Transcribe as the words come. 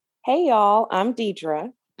Hey y'all, I'm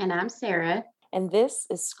Deidre, And I'm Sarah. and this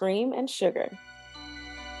is Scream and Sugar.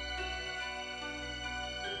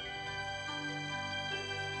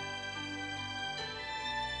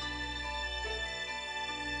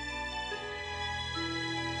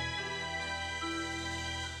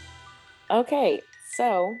 Okay,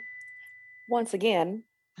 so once again,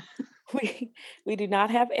 we do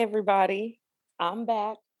not have everybody. I'm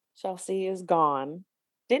back. Chelsea is gone.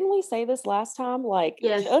 Didn't we say this last time?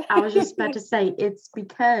 Yes, I was just about to say it's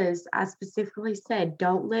because I specifically said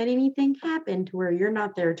don't let anything happen to where you're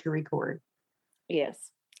not there to record. Yes,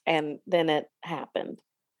 and then it happened.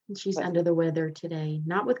 And she's But under the weather today,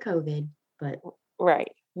 not with COVID, but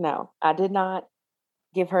right, no, I did not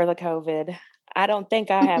give her the COVID. I don't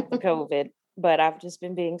think I have the COVID, but I've just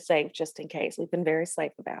been being safe just in case. We've been very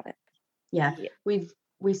safe about it. yeah, Yeah.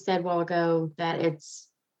 we said a while ago that it's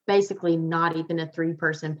basically not even a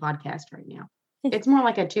 3-person podcast right now. It's more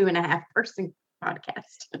like a 2.5-person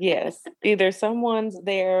podcast. Yes. Either someone's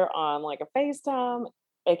there on like a FaceTime,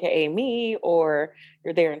 aka me, or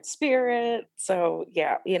you're there in spirit. So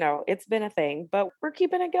yeah, it's been a thing, but we're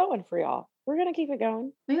keeping it going for y'all. We're gonna keep it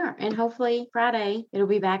going. We are, and hopefully Friday it'll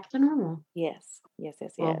be back to normal. Yes. Yes,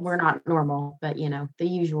 yes, Well, yes. we're not normal, but the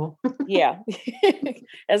usual. Yeah.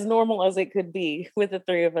 As normal as it could be with the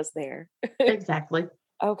three of us there. Exactly.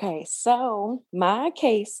 Okay, so my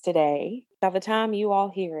case today, by the time you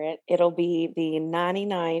all hear it, it'll be the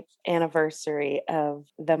 99th anniversary of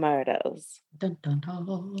the murders. Dun, dun,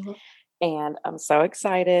 dun. And I'm so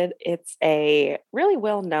excited. It's a really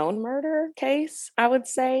well-known murder case, I would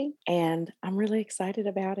say, and I'm really excited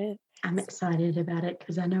about it. I'm excited about it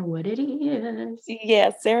because I know what it is.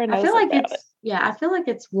 Yeah, Sarah I knows feel like about it. I feel like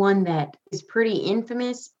it's one that is pretty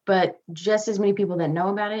infamous, but just as many people that know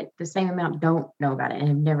about it, the same amount don't know about it and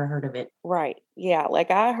have never heard of it. Right. Yeah,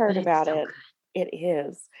 like I heard But it's about so it. good. It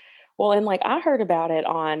is. Well, and like I heard about it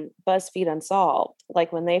on BuzzFeed Unsolved.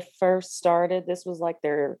 Like when they first started, this was like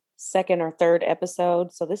their second or third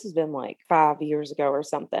episode. So this has been like 5 years ago or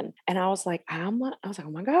something. And I was like, I was like,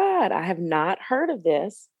 oh my God, I have not heard of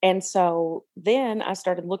this. And so then I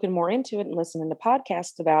started looking more into it and listening to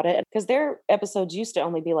podcasts about it because their episodes used to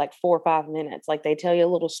only be like 4 or 5 minutes. Like they tell you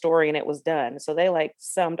a little story and it was done. So they like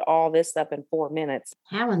summed all this up in 4 minutes.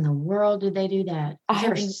 How in the world did they do that?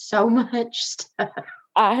 There's so much stuff.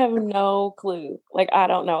 I have no clue. Like, I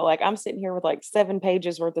don't know. Like, I'm sitting here with like 7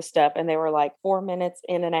 pages worth of stuff, and they were like 4 minutes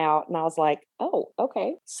in and out. And I was like, oh,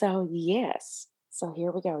 okay. So, yes. So,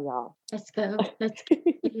 here we go, y'all. Let's go. Let's get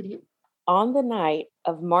it. On the night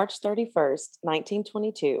of March 31st,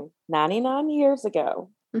 1922, 99 years ago,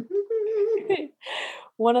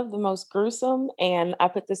 one of the most gruesome, and I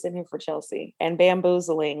put this in here for Chelsea, and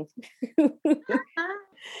bamboozling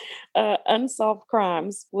unsolved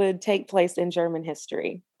crimes would take place in German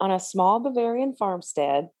history. On a small Bavarian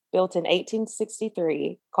farmstead built in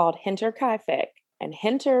 1863 called Hinterkaifeck, and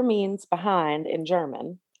Hinter means behind in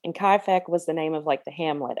German, and Kaifeck was the name of like the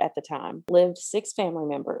hamlet at the time, lived 6 family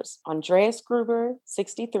members. Andreas Gruber,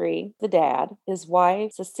 63, the dad, his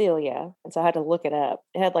wife, Cecilia, and so I had to look it up.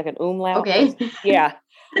 It had like an umlaut. Okay. Yeah.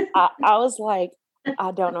 I was like,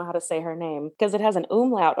 I don't know how to say her name because it has an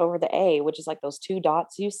umlaut over the A, which is like those 2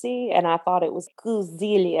 dots you see. And I thought it was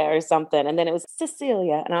Cuzilia or something. And then it was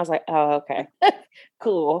Cecilia. And I was like, oh, okay,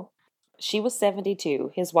 cool. She was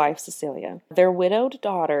 72, his wife, Cecilia. Their widowed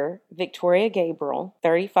daughter, Victoria Gabriel,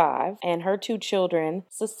 35, and her 2 children,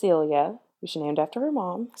 Cecilia, who she named after her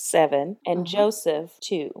mom, 7, and Joseph,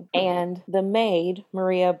 2, and the maid,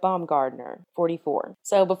 Maria Baumgardner, 44.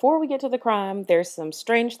 So before we get to the crime, there's some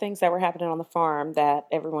strange things that were happening on the farm that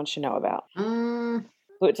everyone should know about,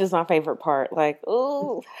 which is my favorite part. Like,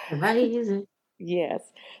 oh, Crazy. yes.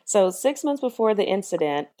 So 6 months before the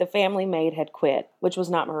incident, the family maid had quit, which was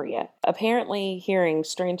not Maria. Apparently hearing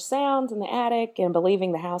strange sounds in the attic and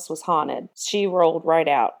believing the house was haunted, she rolled right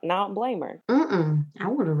out. And I don't blame her. I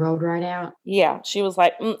would have rolled right out. Yeah, she was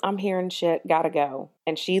like, I'm hearing shit, gotta go.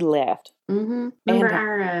 And she left. Remember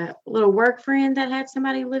our little work friend that had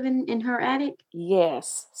somebody living in her attic?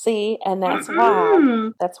 Yes. See, and that's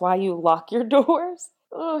why you lock your doors.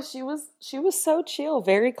 Oh, she was so chill,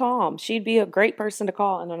 very calm. She'd be a great person to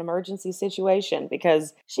call in an emergency situation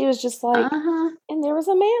because she was just like, and there was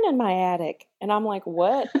a man in my attic. And I'm like,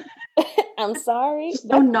 what? I'm sorry.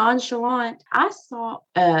 So nonchalant. I saw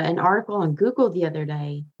an article on Google the other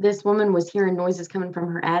day. This woman was hearing noises coming from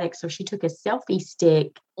her attic, so she took a selfie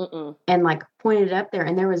stick and like pointed it up there,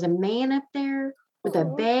 and there was a man up there with a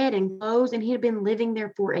bed and clothes, and he had been living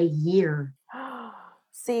there for a year.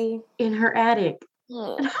 See, in her attic.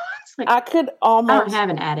 Like, I could almost. I don't have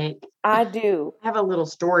an attic. I do. I have a little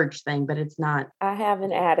storage thing, but it's not I have an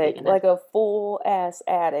big attic, enough. like a full ass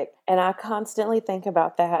attic, and I constantly think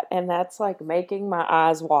about that, and that's like making my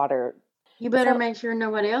eyes water. You It's better like, make sure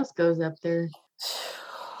nobody else goes up there.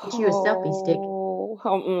 Get you a selfie stick.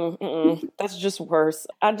 that's just worse.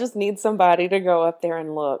 I just need somebody to go up there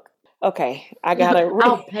and look. Okay, I gotta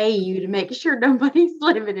I'll pay you to make sure nobody's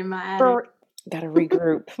living in my attic. gotta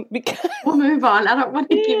regroup because We'll move on. I don't want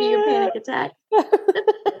to give you a panic attack.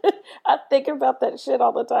 I think about that shit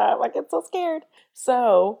all the time. I get so scared.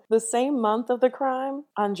 So, the same month of the crime,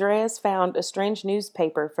 Andreas found a strange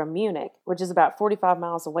newspaper from Munich, which is about 45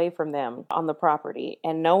 miles away from them on the property,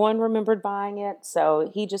 and no one remembered buying it,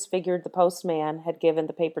 so he just figured the postman had given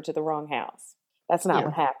the paper to the wrong house. That's not Yeah.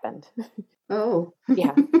 what happened. Oh.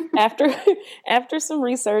 Yeah. After after some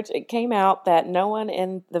research, it came out that no one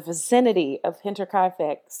in the vicinity of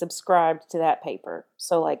Hinterkaifeck subscribed to that paper.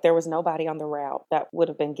 So, like, there was nobody on the route that would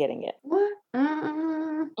have been getting it. What?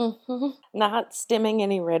 Not stemming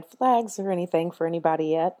any red flags or anything for anybody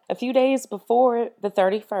yet. A few days before the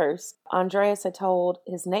 31st, Andreas had told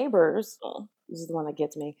his neighbors, this is the one that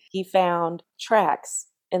gets me, he found tracks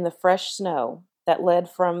in the fresh snow that led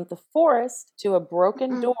from the forest to a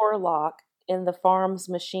broken door lock in the farm's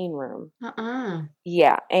machine room.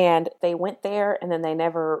 Yeah, and they went there and then they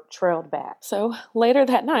never trailed back. So later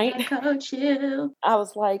that night, I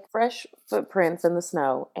was like, fresh footprints in the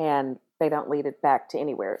snow, and they don't lead it back to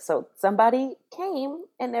anywhere. So somebody came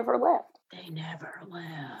and never left. They never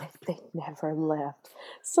left. They never left.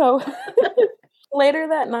 So later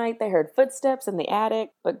that night, they heard footsteps in the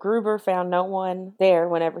attic, but Gruber found no one there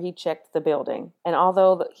whenever he checked the building. And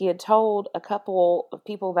although he had told a couple of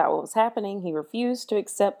people about what was happening, he refused to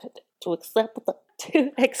accept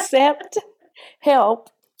help,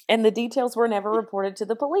 and the details were never reported to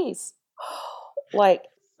the police. Like,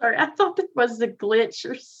 sorry, I thought it was a glitch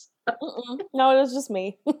or something. No, it was just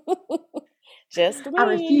me. Just me. I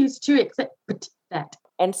refuse to accept that.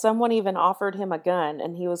 And someone even offered him a gun,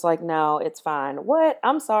 and he was like, "No, it's fine." What?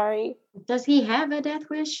 I'm sorry. Does he have a death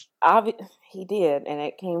wish? He did, and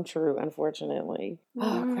it came true, unfortunately.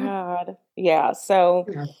 Oh, God. Yeah, so...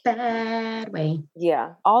 in a bad way.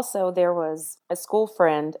 Yeah. Also, there was a school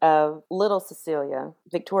friend of little Cecilia,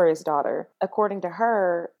 Victoria's daughter. According to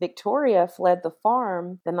her, Victoria fled the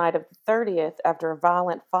farm the night of the 30th after a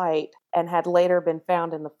violent fight and had later been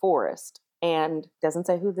found in the forest. And doesn't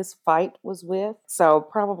say who this fight was with. So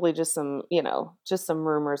probably just some, just some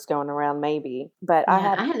rumors going around maybe. But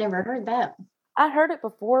yeah, I had never heard that. I heard it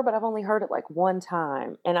before, but I've only heard it like one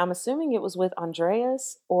time. And I'm assuming it was with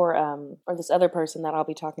Andreas or this other person that I'll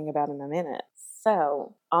be talking about in a minute.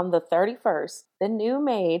 So, on the 31st, the new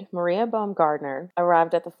maid, Maria Baumgartner,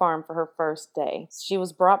 arrived at the farm for her first day. She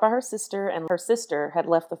was brought by her sister, and her sister had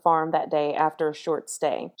left the farm that day after a short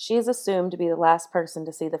stay. She is assumed to be the last person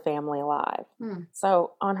to see the family alive.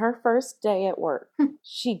 So, on her first day at work,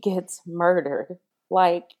 she gets murdered.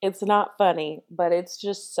 Like, it's not funny, but it's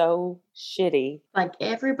just so shitty. Like,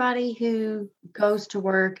 everybody who goes to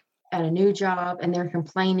work at a new job and they're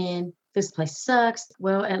complaining, this place sucks.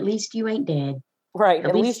 Well, at least you ain't dead. Right.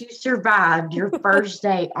 At least you survived your first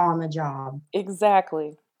day on the job.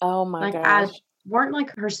 Exactly. Oh my gosh. Weren't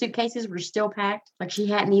like her suitcases were still packed? Like, she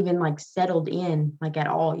hadn't even like settled in like at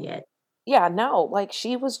all yet. Yeah, no. Like,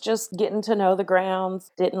 she was just getting to know the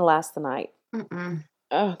grounds. Didn't last the night.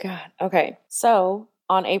 Oh God. Okay. So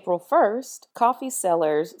on April 1st, coffee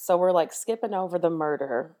sellers. So we're like skipping over the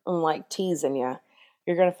murder. I'm like teasing you.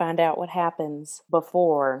 You're going to find out what happens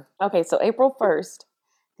before. Okay. So April 1st,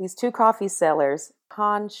 these two coffee sellers,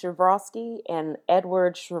 Hans Shrevosky and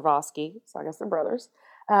Edward Shrevosky, so I guess they're brothers,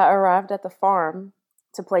 arrived at the farm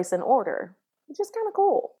to place an order, which is kind of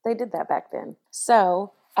cool. They did that back then.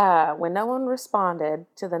 So when no one responded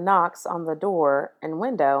to the knocks on the door and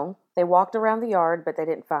window, they walked around the yard, but they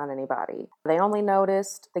didn't find anybody. They only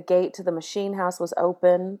noticed the gate to the machine house was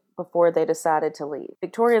open before they decided to leave.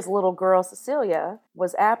 Victoria's little girl, Cecilia,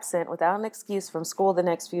 was absent without an excuse from school the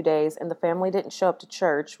next few days, and the family didn't show up to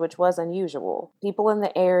church, which was unusual. People in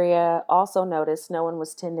the area also noticed no one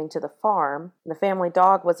was tending to the farm. The family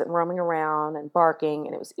dog wasn't roaming around and barking,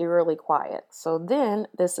 and it was eerily quiet. So then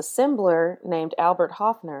this assembler named Albert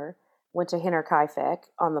Hoffner went to Hinterkaifeck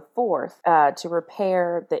on the 4th to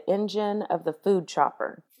repair the engine of the food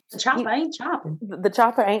chopper. The chopper ain't chopping. The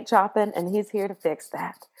chopper ain't chopping, and he's here to fix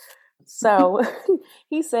that. So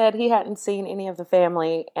he said he hadn't seen any of the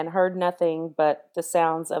family and heard nothing but the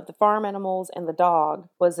sounds of the farm animals, and the dog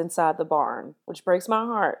was inside the barn, which breaks my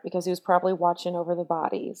heart because he was probably watching over the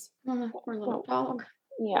bodies. Poor little dog.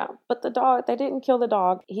 Yeah, but the dog, they didn't kill the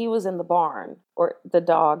dog. He was in the barn, or the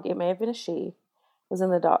dog, it may have been a she. Was in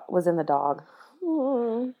the dog. Was in the dog.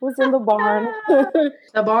 Was in the barn.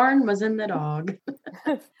 The barn was in the dog.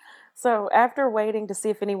 So after waiting to see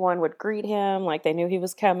if anyone would greet him, like they knew he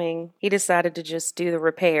was coming, he decided to just do the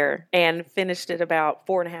repair and finished it about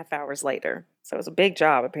 4.5 hours later. So it was a big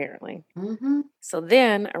job, apparently. Mm-hmm. So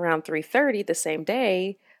then, around 3:30 the same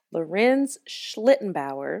day, Lorenz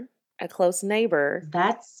Schlittenbauer, a close neighbor.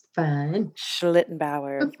 That's fun.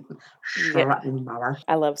 Schlittenbauer. Yeah, Schlittenbauer.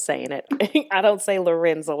 I love saying it. I don't say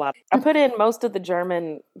Lorenz a lot. I put in most of the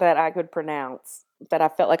German that I could pronounce, that I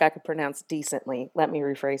felt like I could pronounce decently. Let me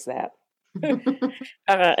rephrase that.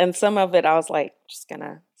 And some of it I was like, just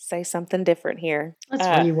gonna say something different here. Let's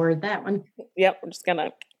reword that one. Yep, I'm just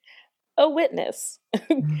gonna a witness.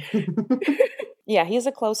 Yeah, he's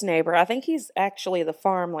a close neighbor. I think he's actually the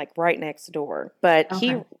farm like right next door. But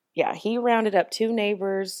Okay. he rounded up 2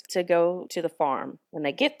 neighbors to go to the farm. When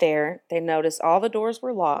they get there, they notice all the doors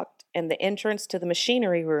were locked and the entrance to the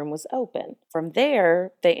machinery room was open. From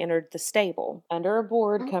there, they entered the stable. Under a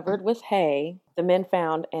board covered with hay, the men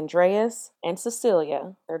found Andreas and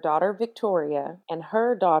Cecilia, their daughter Victoria, and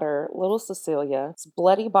her daughter, little Cecilia's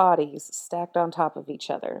bloody bodies stacked on top of each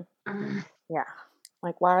other. Yeah.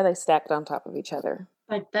 Like, why are they stacked on top of each other?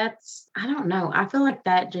 Like I don't know. I feel like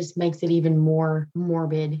that just makes it even more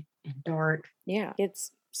morbid and dark. Yeah,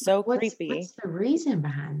 it's so creepy. What's the reason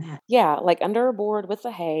behind that? Yeah, like under a board with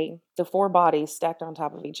the hay, the 4 bodies stacked on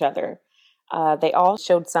top of each other. They all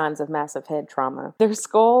showed signs of massive head trauma. Their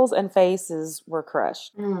skulls and faces were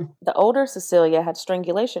crushed. The older Cecilia had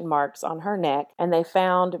strangulation marks on her neck, and they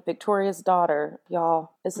found Victoria's daughter.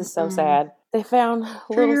 Y'all, this is so sad. They found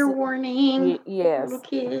trigger warning. Yes, little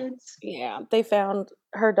kids. Yeah, they found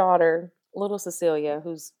her daughter, little Cecilia,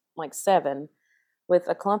 who's like 7, with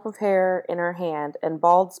a clump of hair in her hand and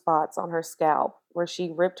bald spots on her scalp, where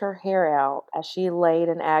she ripped her hair out as she laid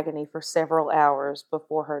in agony for several hours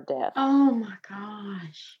before her death. Oh my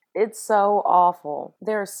gosh. It's so awful.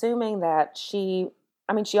 They're assuming that she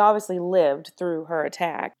obviously lived through her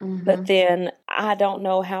attack, but then I don't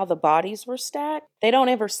know how the bodies were stacked. They don't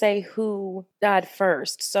ever say who died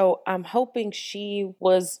first. So I'm hoping she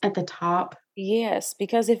was at the top. Yes,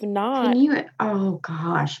 because if not... oh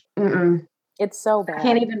gosh. It's so bad. I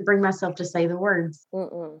can't even bring myself to say the words.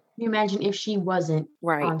 Can you imagine if she wasn't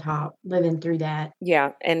on top, living through that?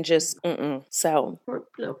 Yeah, and just, So. Poor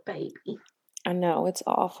little baby. I know, it's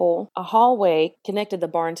awful. A hallway connected the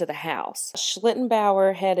barn to the house.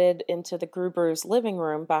 Schlittenbauer headed into the Gruber's living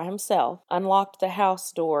room by himself, unlocked the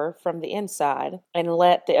house door from the inside, and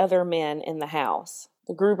let the other men in the house.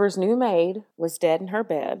 The Gruber's new maid was dead in her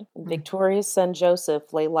bed, and Victoria's son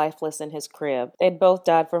Joseph lay lifeless in his crib. They'd both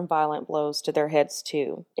died from violent blows to their heads,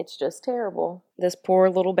 too. It's just terrible. This poor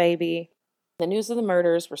little baby. The news of the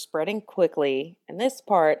murders were spreading quickly, and this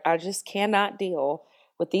part I just cannot deal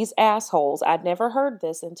with these assholes. I'd never heard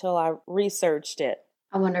this until I researched it.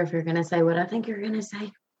 I wonder if you're going to say what I think you're going to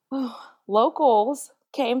say. Locals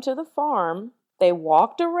came to the farm. They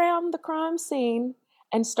walked around the crime scene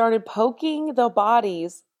and started poking the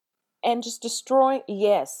bodies and just destroying.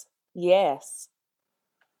 Yes.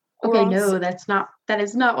 Okay, no, that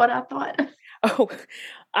is not what I thought. Oh,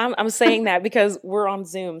 I'm saying that because we're on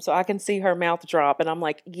Zoom, so I can see her mouth drop, and I'm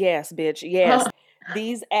like, yes, bitch, yes.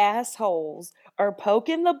 These assholes are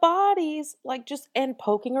poking the bodies, and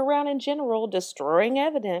poking around in general, destroying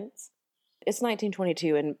evidence. It's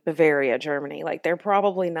 1922 in Bavaria, Germany. They're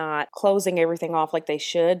probably not closing everything off like they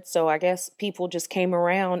should. So I guess people just came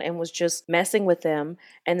around and was just messing with them.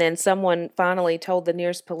 And then someone finally told the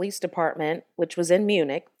nearest police department, which was in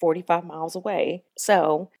Munich, 45 miles away.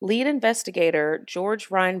 So lead investigator George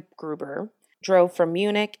Reingruber drove from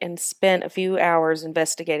Munich and spent a few hours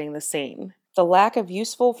investigating the scene. The lack of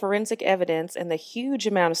useful forensic evidence and the huge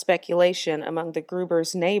amount of speculation among the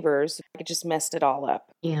Gruber's neighbors just messed it all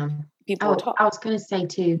up. Yeah. I was going to say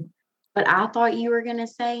too, but I thought you were going to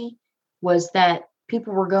say was that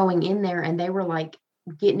people were going in there and they were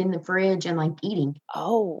getting in the fridge and eating.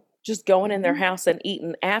 Oh, just going in their house and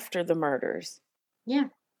eating after the murders. Yeah.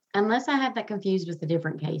 Unless I had that confused with a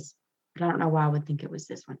different case. But I don't know why I would think it was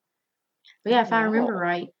this one. But yeah, if I remember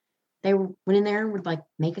right, they went in there and would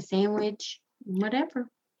make a sandwich, whatever.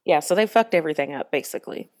 Yeah, so they fucked everything up,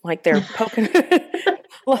 basically. They're poking.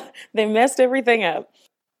 They messed everything up.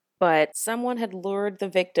 But someone had lured the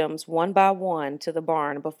victims one by one to the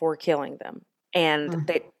barn before killing them. And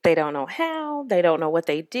they don't know how. They don't know what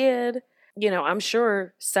they did. I'm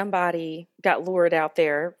sure somebody got lured out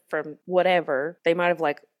there from whatever. They might have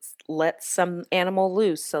let some animal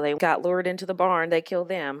loose, so they got lured into the barn. They killed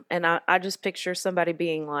them. And I just picture somebody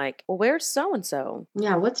being like, well, where's so-and-so?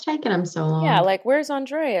 Yeah, what's taking them so long? Yeah, where's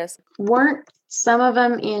Andreas? Weren't Some of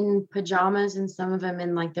them in pajamas and some of them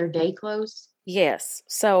in like their day clothes. Yes.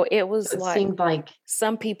 So it So was it like seemed like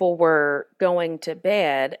some people were going to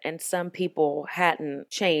bed and some people hadn't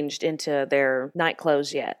changed into their night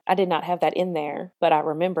clothes yet. I did not have that in there, but I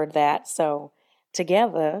remembered that. So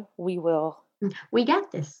together we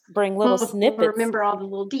got this. bring little We'll snippets. remember all the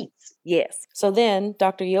little deets. Yes. So then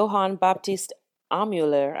Dr. Johann Baptist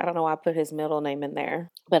Amuller, I don't know why I put his middle name in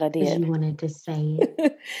there, but I Because you did. wanted to say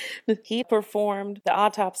it. He performed the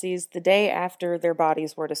autopsies the day after their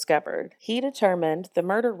bodies were discovered. He determined the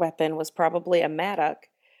murder weapon was probably a mattock,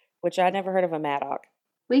 which I never heard of a mattock.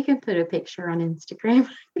 We can put a picture on Instagram.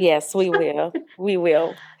 Yes, we will. We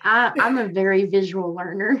will. I'm a very visual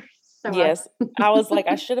learner. So Yes. I was like,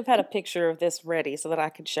 I should have had a picture of this ready so that I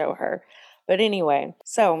could show her. But anyway,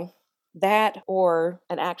 so that or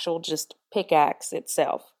an actual just pickaxe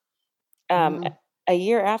itself. Mhm. A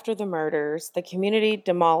year after the murders, the community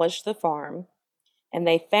demolished the farm and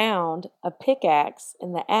they found a pickaxe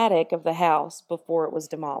in the attic of the house before it was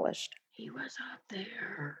demolished. He was up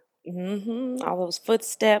there. All those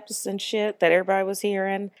footsteps and shit that everybody was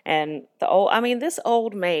hearing. And this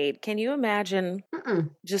old maid, can you imagine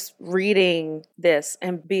just reading this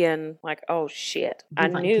and being like, oh shit, I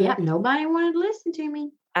He's like, knew. yeah, nobody wanted to listen to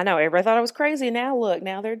me. I know everybody thought I was crazy. Now look,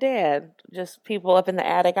 now they're dead. Just people up in the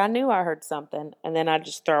attic. I knew I heard something. And then I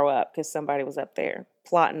just throw up because somebody was up there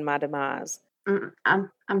plotting my demise. I'm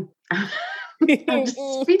just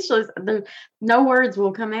speechless. No words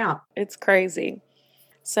will come out. It's crazy.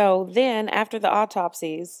 So then, after the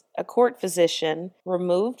autopsies, a court physician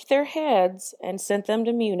removed their heads and sent them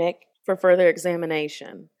to Munich for further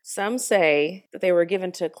examination. Some say that they were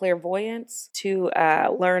given to clairvoyants to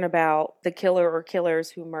learn about the killer or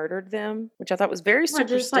killers who murdered them, which I thought was very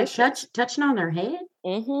superstitious. Just like touching on their head?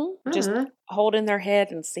 Just holding their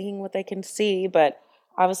head and seeing what they can see, but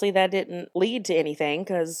obviously that didn't lead to anything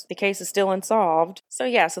because the case is still unsolved. So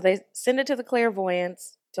yeah, so they send it to the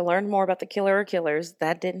clairvoyants to learn more about the killer or killers.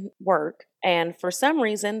 That didn't work. And for some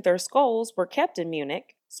reason, their skulls were kept in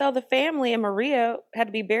Munich. So the family and Maria had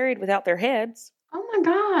to be buried without their heads. Oh my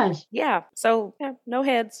gosh. Yeah. So, no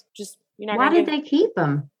heads. Just, why did they keep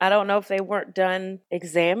them? I don't know if they weren't done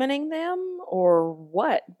examining them or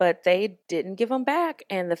what, but they didn't give them back.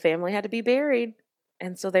 And the family had to be buried.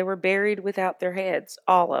 And so they were buried without their heads,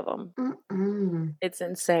 all of them. It's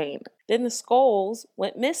insane. Then the skulls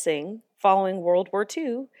went missing following World War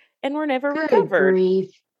II and were never recovered.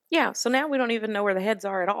 Grief. Yeah, so now we don't even know where the heads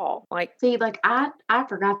are at all. See, I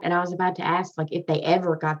forgot, and I was about to ask, if they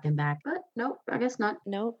ever got them back, but nope, I guess not.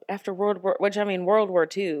 Nope. After World War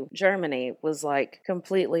II, Germany was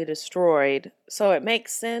completely destroyed. So it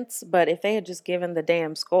makes sense, but if they had just given the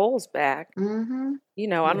damn skulls back, I don't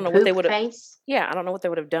know what they would have. Yeah, I don't know what they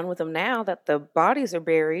would have done with them now that the bodies are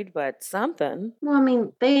buried, but something.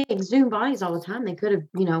 Well, they exhume bodies all the time. They could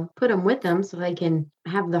have, put them with them so they can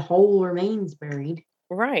have the whole remains buried.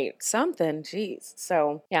 Right, something, jeez.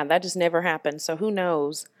 So, yeah, that just never happened. So who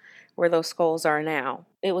knows where those skulls are now.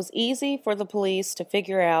 It was easy for the police to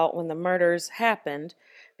figure out when the murders happened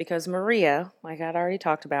because Maria, like I'd already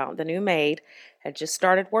talked about, the new maid, had just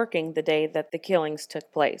started working the day that the killings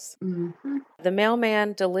took place. The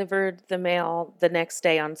mailman delivered the mail the next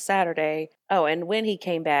day on Saturday. Oh, and when he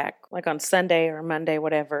came back, on Sunday or Monday,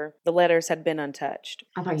 whatever, the letters had been untouched.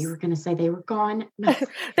 I thought you were going to say they were gone.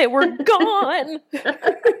 They were gone.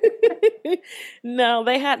 No,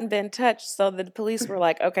 they hadn't been touched. So the police were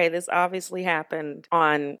like, okay, this obviously happened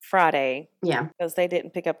on Friday. Yeah. Because they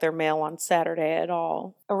didn't pick up their mail on Saturday at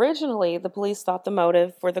all. Originally, the police thought the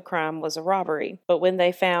motive for the crime was a robbery. But when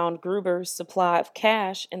they found Gruber's supply of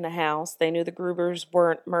cash in the house, they knew the Grubers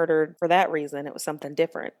weren't murdered for that reason. It was something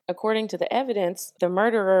different. According to the evidence, the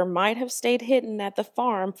murderer might have stayed hidden at the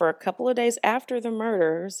farm for a couple of days after the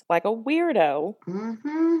murders, like a weirdo.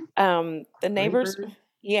 The neighbors... Creeper.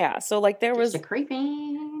 Yeah, so there was... Just a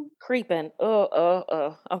creeping.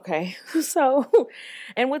 Okay. So,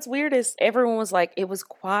 and what's weird is everyone was like, it was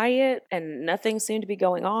quiet and nothing seemed to be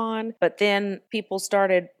going on. But then people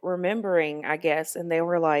started remembering, I guess, and they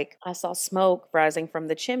were like, I saw smoke rising from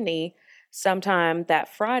the chimney sometime that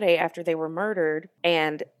Friday after they were murdered,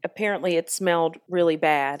 and apparently it smelled really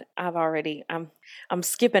bad. I'm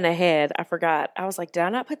skipping ahead. I forgot. I was like, did I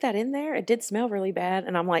not put that in there? It did smell really bad.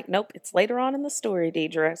 And I'm like, nope, it's later on in the story,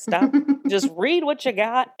 Deidre. Stop. Just read what you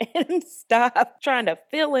got and stop trying to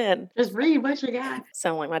fill in. Just read what you got.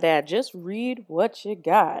 Sound like my dad. Just read what you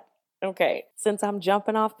got. Okay, since I'm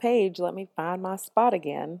jumping off page, let me find my spot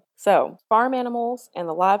again. So, farm animals and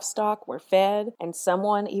the livestock were fed, and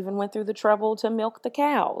someone even went through the trouble to milk the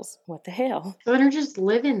cows. What the hell? So they're just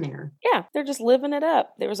living there. Yeah, they're just living it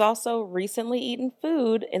up. There was also recently eaten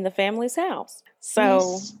food in the family's house.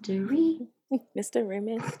 So, Mystery.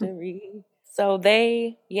 mystery. So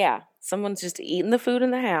someone's just eating the food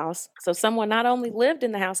in the house. So someone not only lived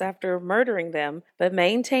in the house after murdering them, but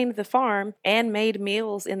maintained the farm and made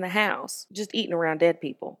meals in the house, just eating around dead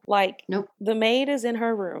people. Like, Nope. the maid is in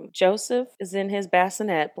her room. Joseph is in his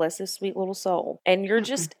bassinet, bless his sweet little soul. And you're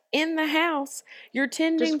just in the house. You're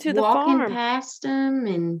tending Just to the walking farm. past them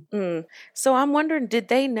and So I'm wondering, did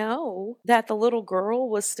they know that the little girl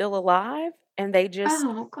was still alive? And they just,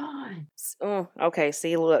 oh God. okay,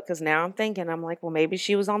 see, look, because now I'm like, well, maybe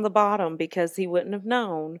she was on the bottom because he wouldn't have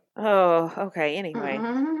known. Oh, okay, anyway.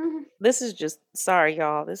 This is just, sorry,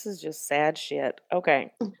 y'all. This is just sad shit.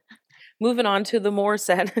 Okay. Moving on to the more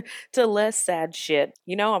sad, to less sad shit.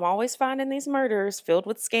 You know, I'm always finding these murders filled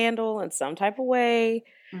with scandal in some type of way.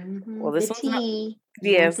 Well, this The one's not. tea.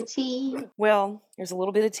 You want Yes. the tea? Well, there's a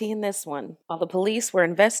little bit of tea in this one. While the police were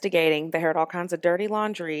investigating, they heard all kinds of dirty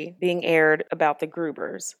laundry being aired about the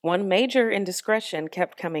Grubers. One major indiscretion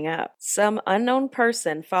kept coming up. Some unknown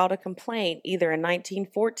person filed a complaint either in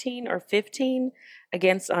 1914 or 15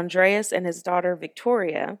 against Andreas and his daughter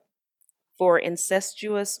Victoria for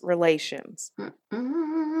incestuous relations.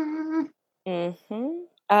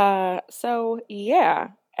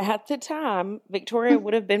 At the time, Victoria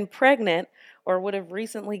would have been pregnant or would have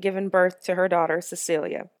recently given birth to her daughter,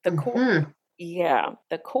 Cecilia. The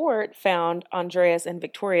court found Andreas and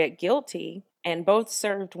Victoria guilty and both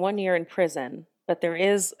served 1 year in prison. But there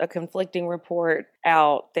is a conflicting report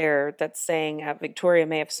out there that's saying Victoria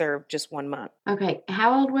may have served just 1 month. Okay,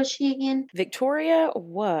 how old was she again? Victoria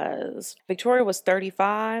was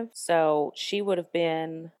 35, so she would have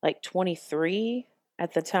been like 23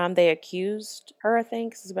 at the time they accused her, I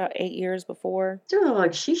think. This is about 8 years before. So,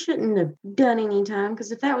 like, she shouldn't have done any time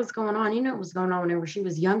because if that was going on, it was going on whenever she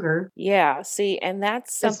was younger. Yeah, see, and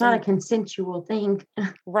that's something. It's not a consensual thing.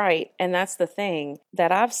 Right, and that's the thing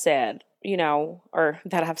that I've said,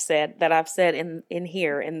 that I've said in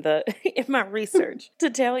here in the in my research to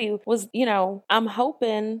tell you was, I'm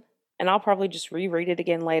hoping, and I'll probably just reread it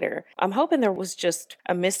again later. I'm hoping there was just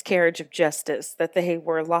a miscarriage of justice, that they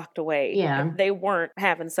were locked away. Yeah. They weren't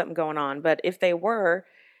having something going on, but if they were,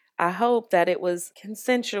 I hope that it was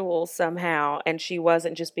consensual somehow and she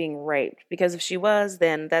wasn't just being raped. Because if she was,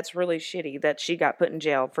 then that's really shitty that she got put in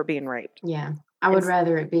jail for being raped. Yeah. I would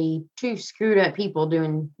rather it be two screwed up people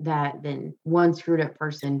doing that than one screwed up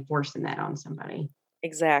person forcing that on somebody.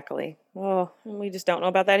 Exactly. Oh, and we just don't know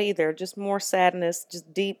about that either. Just more sadness,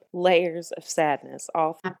 just deep layers of sadness.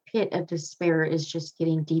 A pit of despair is just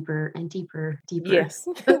getting deeper and deeper, deeper. Yes.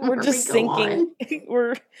 We're just sinking.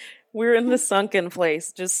 We're in the sunken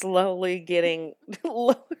place, just slowly getting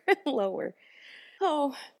lower and lower.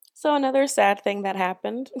 Oh, so another sad thing that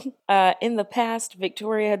happened. In the past,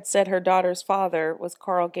 Victoria had said her daughter's father was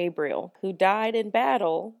Carl Gabriel, who died in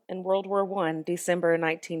battle in World War I, December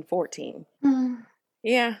 1914.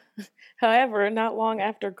 Yeah. However, not long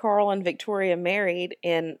after Carl and Victoria married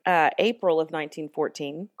in April of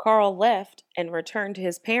 1914, Carl left and returned to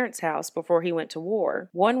his parents' house before he went to war.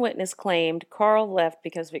 One witness claimed Carl left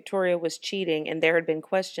because Victoria was cheating and there had been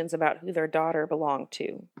questions about who their daughter belonged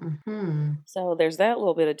to. So there's that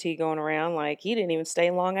little bit of tea going around, like he didn't even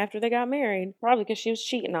stay long after they got married. Probably because she was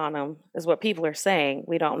cheating on him, is what people are saying.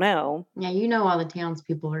 We don't know. Yeah, all the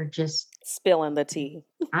townspeople are just spilling the tea.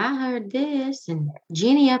 I heard this, and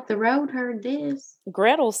Jenny up the road heard this.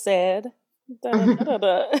 Gretel said,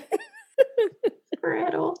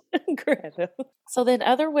 Gretel. So then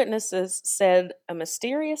other witnesses said a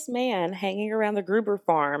mysterious man hanging around the Gruber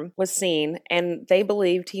farm was seen, and they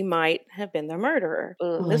believed he might have been the murderer.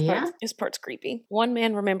 This part's creepy. One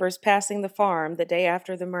man remembers passing the farm the day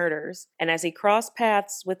after the murders, and as he crossed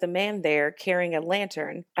paths with the man there carrying a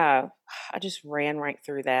lantern, I just ran right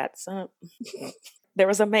through that. There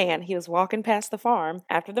was a man, he was walking past the farm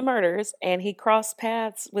after the murders, and he crossed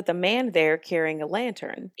paths with a man there carrying a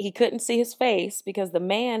lantern. He couldn't see his face because the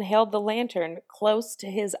man held the lantern close to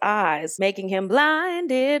his eyes, making him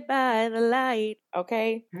blinded by the light.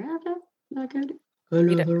 Okay?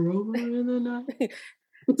 Another road in the night.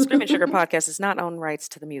 Screaming Sugar podcast does not own rights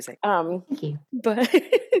to the music. Thank you. But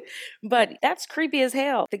but that's creepy as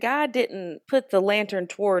hell. The guy didn't put the lantern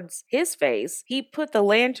towards his face. He put the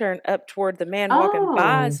lantern up toward the man walking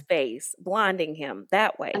by his face, blinding him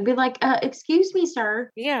that way. I'd be like, excuse me,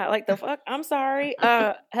 sir. Yeah, like the fuck? I'm sorry.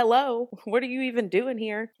 Hello. What are you even doing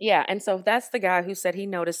here? Yeah, and so that's the guy who said he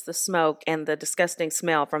noticed the smoke and the disgusting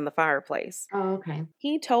smell from the fireplace. Oh, okay.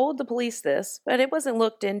 He told the police this, but it wasn't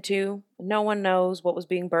looked into. No one knows what was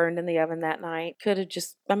being burned in the oven that night. Could have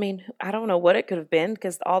just, I mean, I don't know what it could have been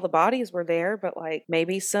because all the bodies were there, but like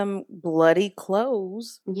maybe some bloody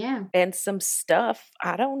clothes. Yeah. And some stuff.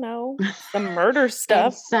 I don't know. Some murder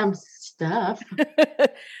stuff. Some stuff.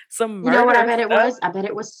 Some murder. You know what I bet it was? I bet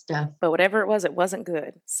it was stuff. But whatever it wasn't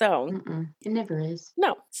good. So. It never is.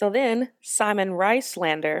 No. So then Simon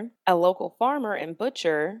Ricelander, a local farmer and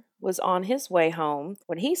butcher, was on his way home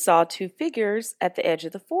when he saw two figures at the edge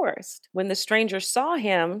of the forest. When the stranger saw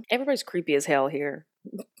him, everybody's creepy as hell here.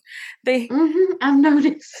 I've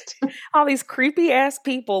noticed all these creepy ass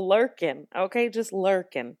people lurking, okay, just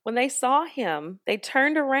lurking. When they saw him, they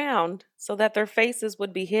turned around so that their faces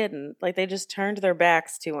would be hidden, like they just turned their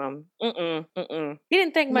backs to him. He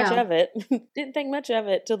didn't think much of it. Didn't think much of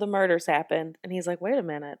it till the murders happened, and he's like, "Wait a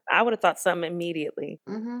minute, I would have thought something immediately."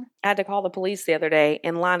 I had to call the police the other day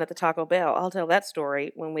in line at the Taco Bell. I'll tell that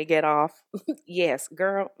story when we get off. Yes,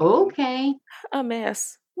 girl. Okay. A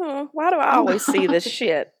mess. Why do I always see this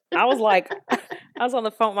shit? I was like, I was on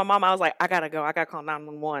the phone with my mom. I was like, I gotta go. I gotta call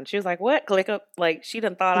 911. She was like, what? Click up. Like, she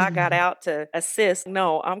done thought I got out to assist.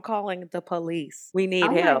 No, I'm calling the police. We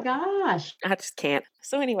need help. Oh my gosh. I just can't.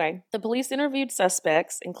 So anyway, the police interviewed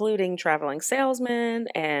suspects, including traveling salesmen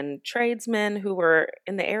and tradesmen who were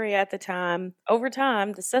in the area at the time. Over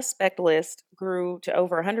time, the suspect list grew to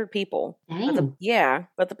over 100 people.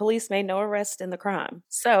 But the police made no arrest in the crime.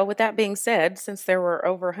 So with that being said, since there were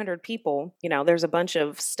over 100 people, you know, there's a bunch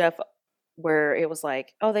of stuff where it was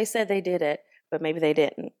like, oh, they said they did it, but maybe they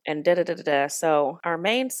didn't, and da-da-da-da-da. So our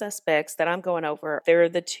main suspects that I'm going over, they're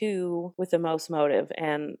the two with the most motive,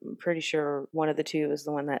 and I'm pretty sure one of the two is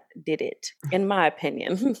the one that did it, in my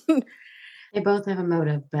opinion. They both have a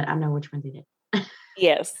motive, but I know which one did it.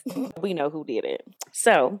 Yes, we know who did it.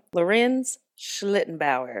 So Lorenz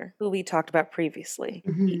Schlittenbauer, who we talked about previously,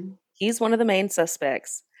 he's one of the main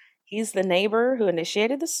suspects. He's the neighbor who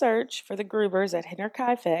initiated the search for the Grubers at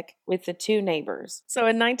Hinterkaifeck with the two neighbors. So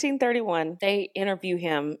in 1931, they interview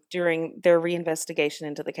him during their reinvestigation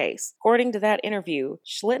into the case. According to that interview,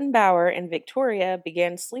 Schlittenbauer and Victoria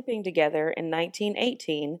began sleeping together in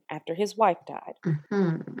 1918 after his wife died.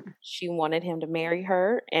 She wanted him to marry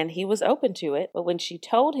her, and he was open to it. But when she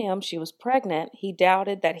told him she was pregnant, he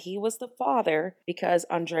doubted that he was the father because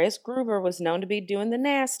Andreas Gruber was known to be doing the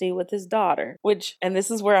nasty with his daughter. And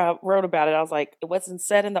this is where I wrote about it. I was like, it wasn't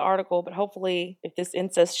said in the article, but hopefully if this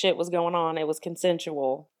incest shit was going on, it was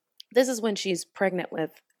consensual. This is when she's pregnant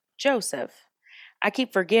with Joseph. I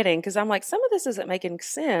keep forgetting because I'm like, some of this isn't making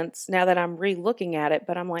sense now that I'm re-looking at it,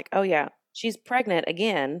 but I'm like, oh yeah, she's pregnant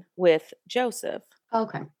again with Joseph.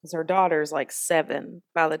 Okay. Because her daughter's like 7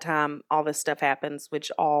 by the time all this stuff happens,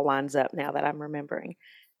 which all lines up now that I'm remembering.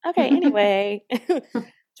 Okay, anyway,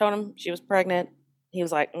 told him she was pregnant. He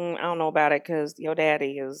was like, I don't know about it because your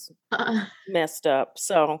daddy is messed up.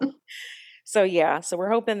 So yeah. So we're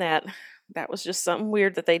hoping that was just something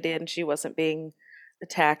weird that they did and she wasn't being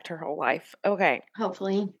attacked her whole life. Okay.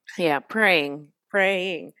 Hopefully. Yeah, praying.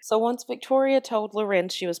 So once Victoria told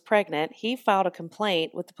Lorenz she was pregnant, he filed a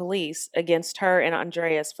complaint with the police against her and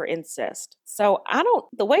Andreas for incest. So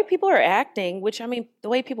the way people are acting, which I mean, the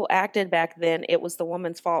way people acted back then, it was the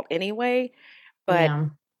woman's fault anyway. But yeah.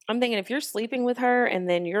 I'm thinking if you're sleeping with her and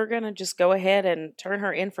then you're going to just go ahead and turn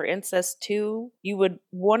her in for incest too, you would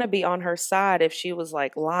want to be on her side if she was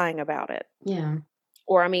like lying about it. Yeah.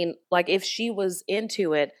 Or I mean, like if she was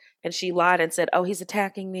into it and she lied and said, oh, he's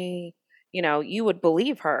attacking me, you know, you would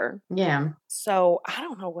believe her. Yeah. So I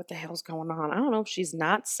don't know what the hell's going on. I don't know if she's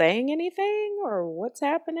not saying anything or what's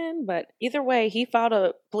happening, but either way, he filed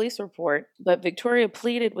a police report, but Victoria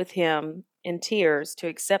pleaded with him in tears to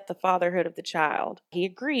accept the fatherhood of the child. He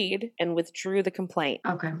agreed and withdrew the complaint.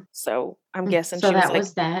 Okay. So I'm guessing she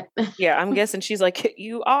was that. Yeah, I'm guessing she's like,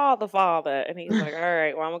 you are the father. And he's like, all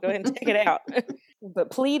right, well, I'm going to go ahead and take it out. But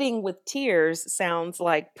pleading with tears sounds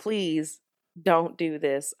like, please don't do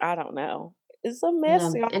this. I don't know. It's a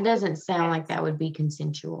mess. It doesn't sound like that would be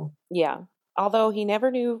consensual. Yeah. Although he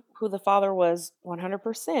never knew who the father was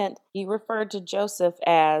 100%, he referred to Joseph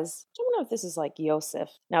as, I don't know if this is like Yosef,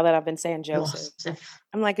 now that I've been saying Joseph.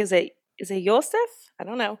 I'm like, is it Yosef? I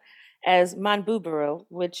don't know. as mein Bubero,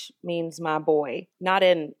 which means my boy, not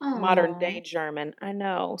in modern Oh, day German. I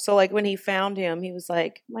know. So like when he found him, he was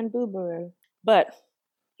like, mein Bubero. But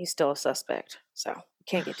he's still a suspect. So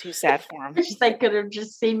can't get too sad for him. wish they could have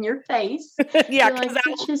just seen your face. Yeah, You're like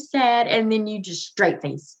such a sad, and then you just straight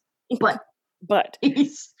face. But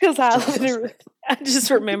he's because suspect. I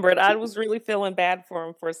just remembered I was really feeling bad for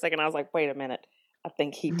him for a second. I was like, wait a minute, I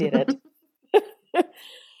think he did it.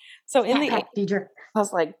 So in Pat, the pat, Deidre. I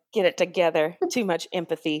was like, get it together. Too much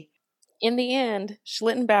empathy. In the end,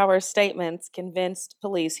 Schlittenbauer's statements convinced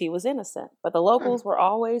police he was innocent, but the locals were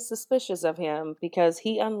always suspicious of him because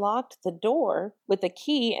he unlocked the door with a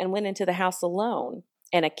key and went into the house alone.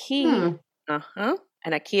 And a key,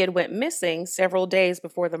 and a key had went missing several days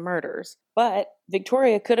before the murders. But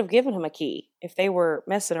Victoria could have given him a key if they were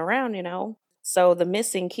messing around, you know. So the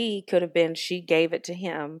missing key could have been she gave it to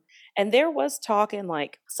him. And there was talk in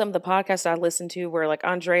like some of the podcasts I listened to where like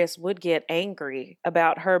Andreas would get angry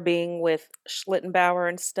about her being with Schlittenbauer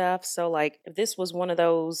and stuff. So like if this was one of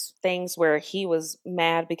those things where he was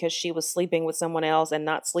mad because she was sleeping with someone else and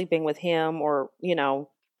not sleeping with him, or, you know.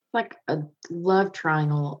 Like a love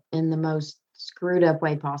triangle in the most screwed up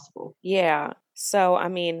way possible. Yeah. So, I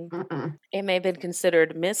mean, Mm-mm. it may have been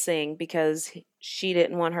considered missing because she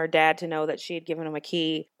didn't want her dad to know that she had given him a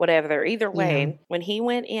key, whatever. Either way, Yeah. when he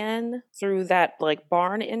went in through that like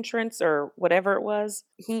barn entrance or whatever it was,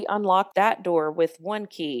 he unlocked that door with one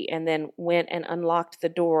key and then went and unlocked the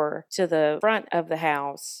door to the front of the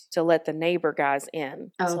house to let the neighbor guys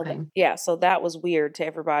in. Oh, So okay. so that was weird to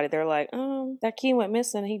everybody. They're like, oh, that key went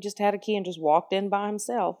missing. He just had a key and just walked in by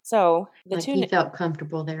himself. So the Like two he felt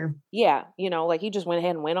comfortable there. yeah, you know, like he just went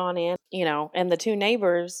ahead and went on in, you know, and the two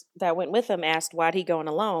neighbors that went with him asked why'd he going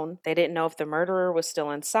alone. They didn't know if the murderer was still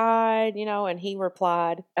inside, you know, and he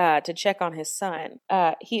replied to check on his son.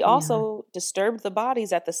 He Yeah. also disturbed the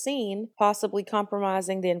bodies at the scene, possibly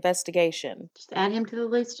compromising the investigation. Just add him to the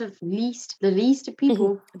list of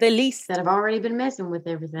people The least. that have already been messing with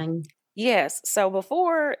everything. Yes. So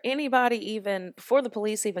before before the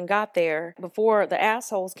police even got there, before the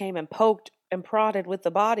assholes came and poked and prodded with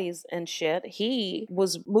the bodies and shit, he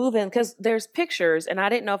was moving because there's pictures, and I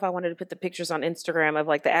didn't know if I wanted to put the pictures on Instagram of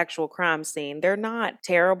like the actual crime scene. They're not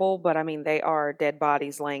terrible, but I mean, they are dead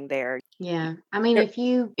bodies laying there. Yeah. I mean, if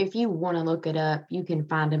you want to look it up, you can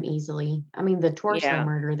find them easily. I mean, the torso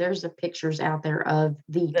murder, there's the pictures out there of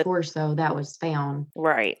the torso that was found.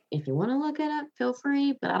 Right. If you want to look it up, feel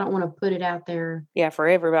free, but I don't want to put it out there. Yeah, for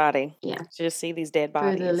everybody. Yeah. Just see these dead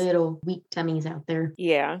bodies. For the little weak tummies out there.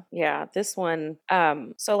 Yeah, yeah. This one,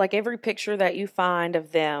 so like every picture that you find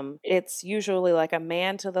of them, it's usually like a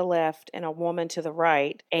man to the left and a woman to the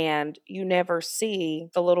right, and you never see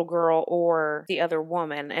the little girl or the other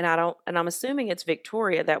woman. And I'm assuming it's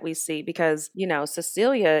Victoria that we see because, you know,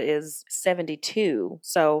 Cecilia is 72.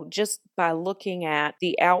 So just by looking at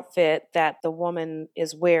the outfit that the woman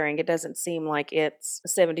is wearing, it doesn't seem like it's a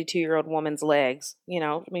 72-year-old woman's legs. You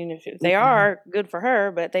know, I mean, if they are, good for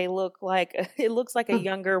her, but they look like, it looks like a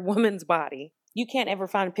younger woman's body. You can't ever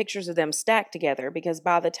find pictures of them stacked together because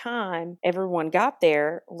by the time everyone got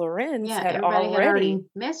there, Lorenz had already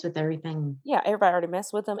messed with everything. Yeah, everybody already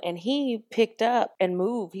messed with him, and he picked up and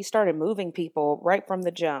moved. He started moving people right from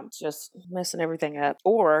the jump, just messing everything up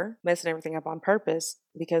on purpose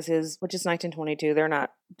because which is 1922, they're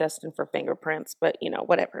not destined for fingerprints, but you know,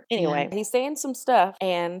 whatever. Anyway, he's saying some stuff,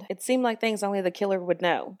 and it seemed like things only the killer would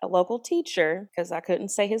know. A local teacher, because I couldn't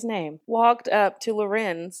say his name, walked up to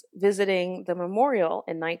Lorenz visiting the memorial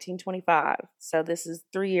in 1925. So this is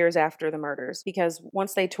 3 years after the murders, because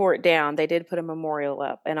once they tore it down, they did put a memorial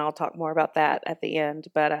up, and I'll talk more about that at the end.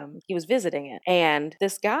 But he was visiting it, and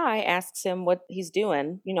this guy asks him what he's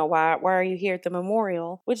doing. You know, why are you here at the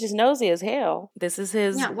memorial? Which is nosy as hell. This is his.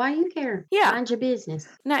 Yeah, why you care? Yeah, mind your business.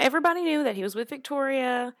 Now everybody knew that he was with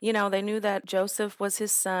Victoria. You know, they knew that Joseph was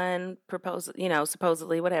his son,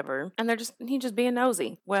 supposedly, whatever. And he just being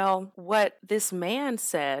nosy. Well, what this man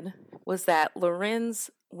said was that Lorenz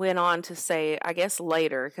went on to say, I guess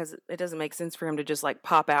later, because it doesn't make sense for him to just like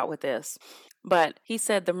pop out with this. But he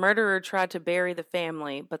said the murderer tried to bury the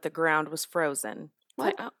family, but the ground was frozen.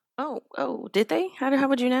 What? Like, oh, did they? How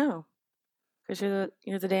would you know? Because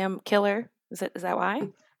you're the damn killer. Is that why?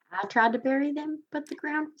 I tried to bury them, but the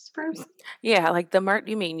ground was frozen. Yeah, like the murder.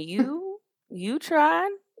 You mean you tried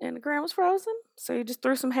and the ground was frozen? So you just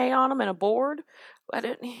threw some hay on them and a board? Why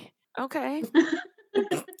didn't he? Okay.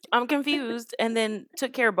 I'm confused. And then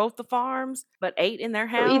took care of both the farms, but ate in their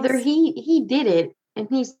house. So either he did it and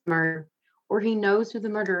he's murdered, or he knows who the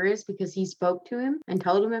murderer is because he spoke to him and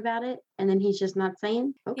told him about it, and then he's just not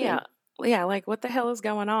saying. Okay. Yeah. Yeah, like what the hell is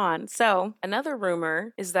going on? So, another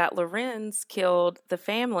rumor is that Lorenz killed the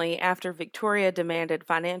family after Victoria demanded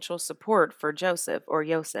financial support for Joseph or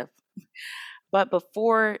Yosef. But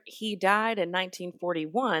before he died in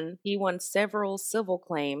 1941, he won several civil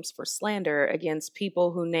claims for slander against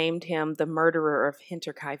people who named him the murderer of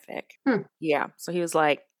Hinterkaifeck. Hmm. Yeah, so he was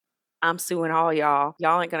like, I'm suing all y'all.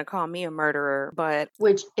 Y'all ain't gonna call me a murderer, but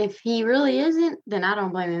Which, if he really isn't, then I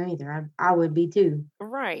don't blame him either. I would be too.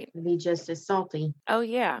 right. I'd be just as salty. Oh,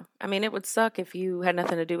 yeah. I mean, it would suck if you had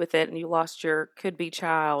nothing to do with it and you lost your could be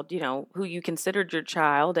child, who you considered your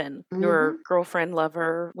child and your Mm-hmm. girlfriend,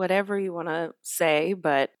 lover, whatever you want to say.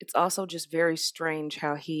 But it's also just very strange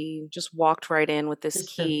how he just walked right in with this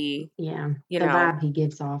Just key, the vibe he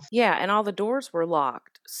gives off. Yeah, and all the doors were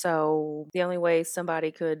locked. So the only way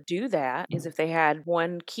somebody could do that is if they had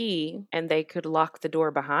one key and they could lock the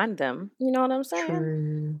door behind them. You know what I'm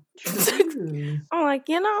saying? True. I'm like,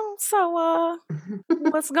 so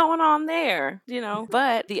what's going on there?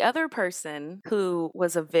 But the other person who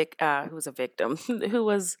was a victim, who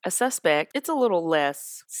was a suspect, it's a little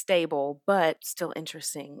less stable, but still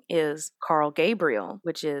interesting, is Carl Gabriel,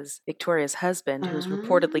 which is Victoria's husband, who was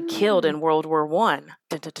reportedly killed in World War One.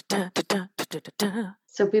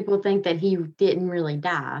 So people think that he didn't really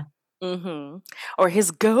die. Mm-hmm. Or his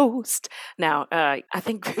ghost. Now, I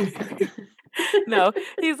think no,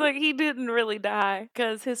 he's like, he didn't really die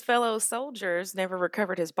because his fellow soldiers never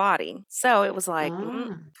recovered his body. So it was like,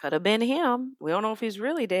 could have been him. We don't know if he's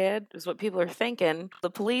really dead, is what people are thinking. The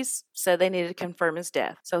police said they needed to confirm his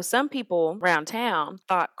death. So some people around town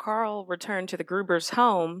thought Carl returned to the Gruber's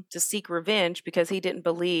home to seek revenge because he didn't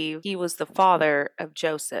believe he was the father of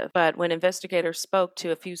Joseph. But when investigators spoke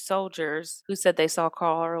to a few soldiers who said they saw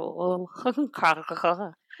Carl, I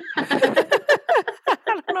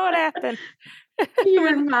don't know what happened. You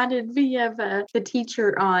reminded me of the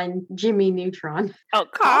teacher on Jimmy Neutron. Oh,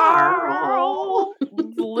 Carl!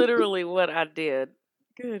 Literally what I did.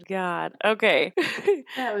 Good God. Okay.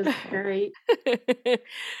 That was great.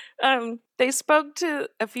 They spoke to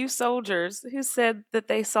a few soldiers who said that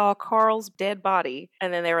they saw Carl's dead body,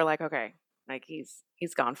 and then they were like, okay, like he's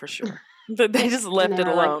gone for sure. But they just left it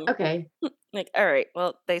alone. Like, okay. Like, all right,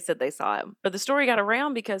 well, they said they saw him. But the story got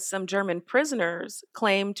around because some German prisoners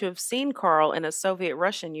claimed to have seen Carl in a Soviet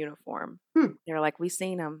Russian uniform. They were like, we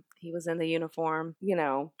seen him. He was in the uniform.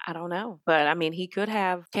 I don't know. But I mean, he could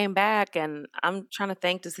have came back, and I'm trying to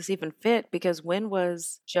think, does this even fit? Because when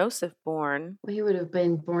was Joseph born? Well, he would have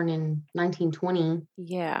been born in 1920.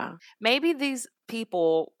 Yeah. Maybe these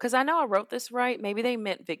people, because I know I wrote this right, maybe they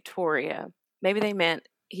meant Victoria. Maybe they meant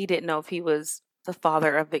he didn't know if he was the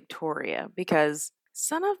father of Victoria, because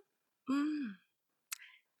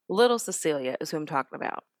little Cecilia is who I'm talking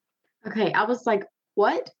about. Okay, I was like,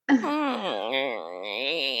 what?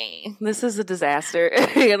 This is a disaster.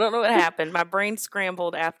 I don't know what happened. My brain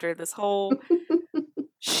scrambled after this whole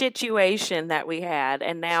situation that we had,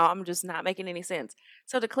 and now I'm just not making any sense.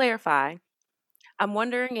 So to clarify, I'm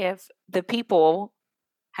wondering if the people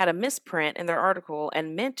had a misprint in their article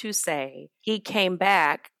and meant to say he came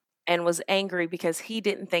back and was angry because he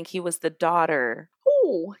didn't think he was the daughter.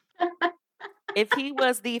 Ooh. If he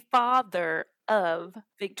was the father of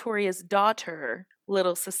Victoria's daughter,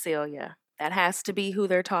 little Cecilia, that has to be who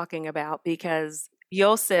they're talking about, because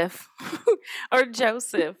Joseph or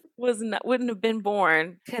Joseph wouldn't have been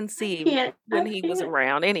conceived when he was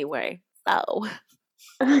around anyway. So,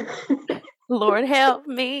 Lord help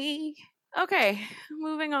me. Okay,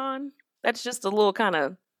 moving on. That's just a little kind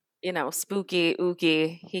of, spooky,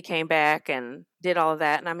 ooky. He came back and did all of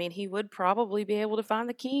that. And I mean, he would probably be able to find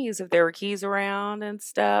the keys if there were keys around and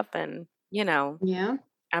stuff. And, Yeah.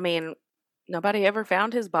 I mean, nobody ever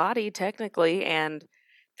found his body technically. And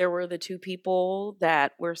there were the two people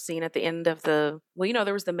that were seen at the end of there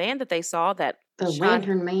was the man that they saw that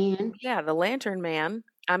Lantern Man. Yeah, the lantern man.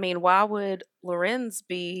 I mean, why would Lorenz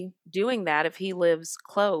be doing that if he lives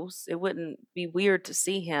close? It wouldn't be weird to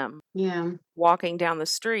see him walking down the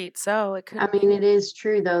street. So it could. I mean, it is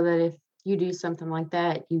true though that if you do something like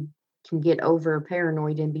that, you can get over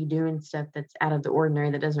paranoid and be doing stuff that's out of the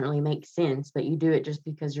ordinary that doesn't really make sense, but you do it just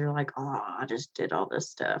because you're like, oh, I just did all this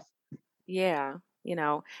stuff. Yeah,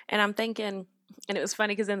 and I'm thinking, and it was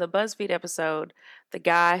funny because in the BuzzFeed episode, the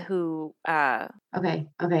guy who Okay,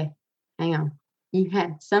 hang on. You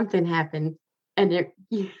had something happen, and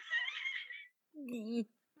when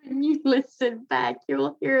you listen back,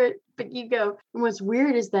 you'll hear it. But you go. And what's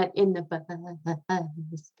weird is that in the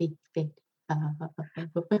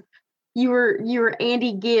you were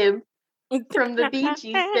Andy Gibb from the Bee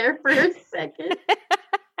Gees there for a second.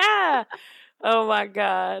 Oh my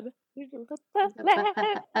God. When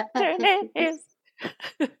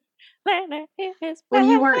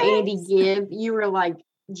you weren't Andy Gibb, you were like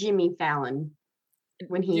Jimmy Fallon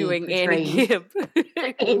when he Doing Andy portrayed Gibb.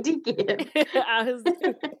 Andy Gibb.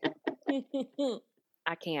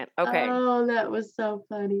 I can't. Okay. Oh, that was so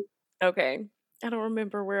funny. Okay. I don't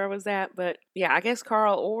remember where I was at, but yeah, I guess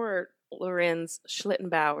Carl or Lorenz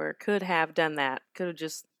Schlittenbauer could have done that. Could have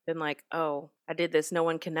just been like, "Oh, I did this. No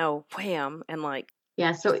one can know." Wham, and like,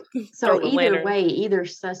 yeah. So throw the either lantern. way, either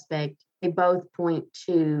suspect, they both point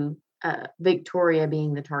to Victoria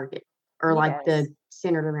being the target, or like Yes. the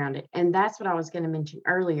centered around it. And that's what I was going to mention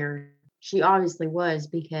earlier. She obviously was,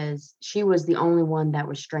 because she was the only one that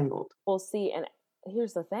was strangled. Well, see, and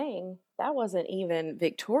here's the thing: that wasn't even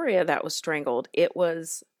Victoria that was strangled. It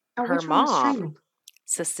was her Which one was mom, strangled?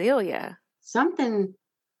 Cecilia. Something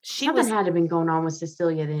had to have been going on with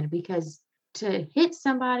Cecilia then, because to hit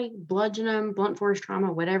somebody, bludgeon them, blunt force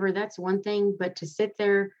trauma, whatever, that's one thing. But to sit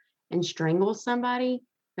there and strangle somebody,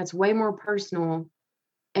 that's way more personal.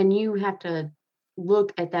 And you have to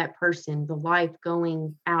look at that person, the life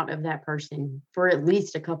going out of that person, for at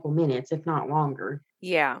least a couple minutes, if not longer.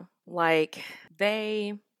 Yeah, like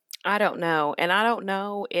I don't know. And I don't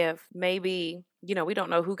know if maybe, we don't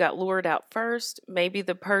know who got lured out first. Maybe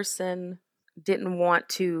the person didn't want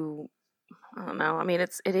to, I don't know. I mean,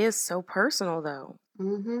 it is so personal though.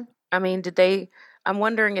 Mm-hmm. I mean, I'm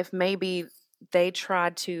wondering if maybe they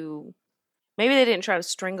tried to, maybe they didn't try to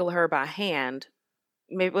strangle her by hand.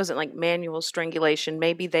 Maybe it wasn't like manual strangulation.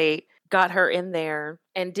 Maybe they got her in there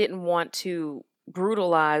and didn't want to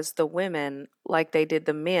brutalize the women like they did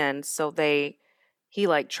the men. So he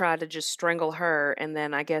like tried to just strangle her, and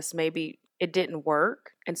then I guess maybe it didn't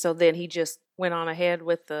work. And so then he just went on ahead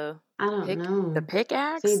with I don't know. the See,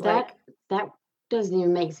 pickaxe. that Like, doesn't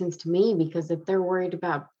even make sense to me, because if they're worried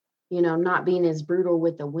about, not being as brutal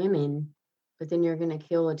with the women, but then you're going to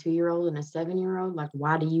kill a 2-year-old and a 7-year-old, like,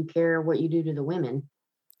 why do you care what you do to the women?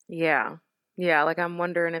 yeah. Yeah, like I'm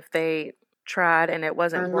wondering if they tried and it Or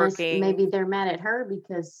wasn't unless working. maybe they're mad at her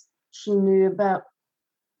because she knew about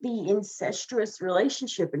the incestuous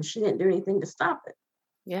relationship and she didn't do anything to stop it.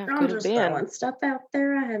 Yeah, I'm could have just been. throwing stuff out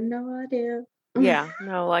there. I have no idea. Yeah,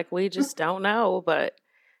 no, like we just don't know, but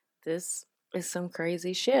this is some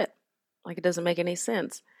crazy shit. Like it doesn't make any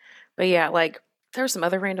sense. But yeah, like there were some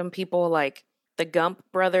other random people like the Gump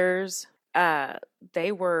brothers.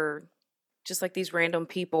 They were just like these random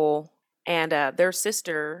people, and their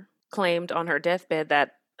sister claimed on her deathbed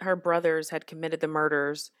that her brothers had committed the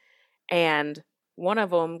murders, and one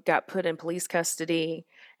of them got put in police custody,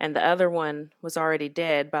 and the other one was already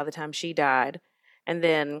dead by the time she died. And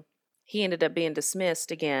then he ended up being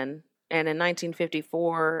dismissed again. And in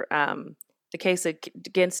 1954, the case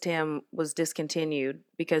against him was discontinued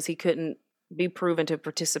because he couldn't be proven to have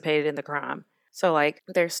participated in the crime. So, like,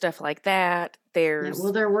 there's stuff like that. Yeah,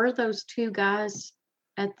 well, there were those 2 guys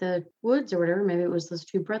at the woods or whatever. Maybe it was those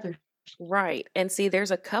 2 brothers. Right. And see,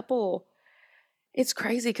 there's a couple. It's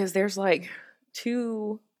crazy because there's like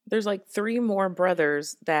 3 more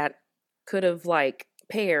brothers that could have, like,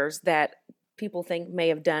 pairs that people think may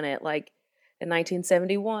have done it. Like in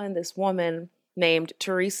 1971, this woman named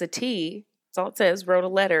Teresa T, that's all it says, wrote a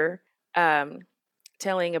letter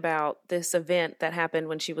telling about this event that happened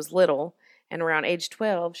when she was little. And around age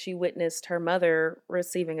 12, she witnessed her mother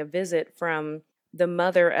receiving a visit from the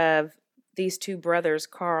mother of these 2 brothers,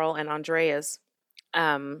 Carl and Andreas.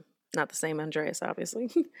 Not the same Andreas, obviously.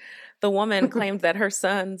 The woman claimed that her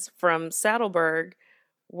sons from Saddleburg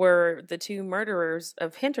were the 2 murderers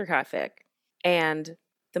of Hinterkaifeck. And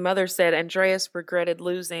the mother said Andreas regretted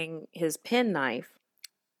losing his penknife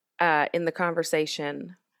in the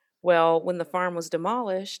conversation. Well, when the farm was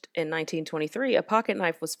demolished in 1923, a pocket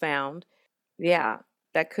knife was found. Yeah,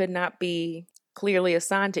 that could not be clearly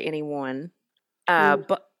assigned to anyone.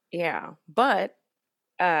 But the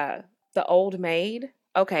old maid.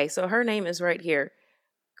 Okay, so her name is right here.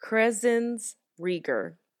 Crescens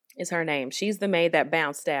Rieger is her name. She's the maid that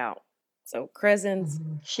bounced out. So Crescens.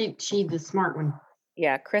 She the smart one.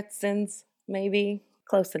 Yeah, Crescens, maybe.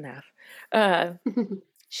 Close enough.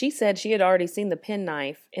 She said she had already seen the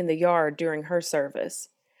penknife in the yard during her service.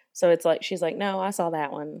 So it's like, she's like, no, I saw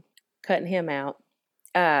that one, cutting him out.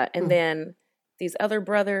 And then these other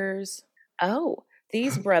brothers,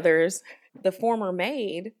 these brothers, the former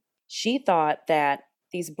maid, she thought that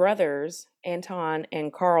these brothers, Anton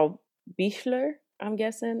and Carl Bichler, I'm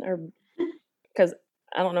guessing, or because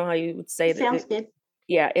I don't know how you would say that. Sounds good.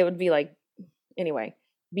 Yeah, it would be like, anyway,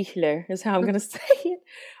 Bichler is how I'm going to say it.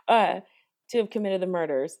 to have committed the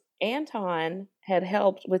murders. Anton had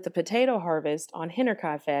helped with the potato harvest on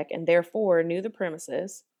Hinterkaifeck and therefore knew the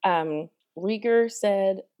premises. Rieger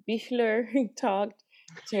said Bichler talked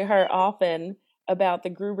to her often about the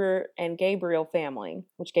Gruber and Gabriel family,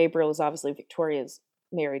 which Gabriel is obviously Victoria's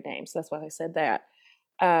married name, so that's why I said that.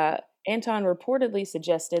 Anton reportedly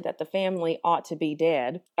suggested that the family ought to be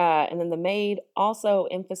dead. And then the maid also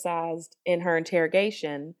emphasized in her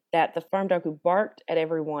interrogation that the farm dog who barked at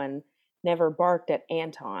everyone never barked at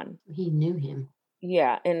Anton. He knew him.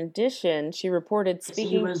 Yeah. In addition, she reported speaking.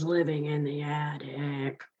 He was living in the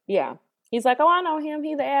attic. Yeah. He's like, oh, I know him.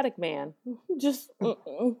 He's the attic man. Just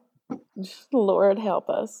Lord help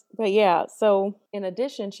us. But yeah, so in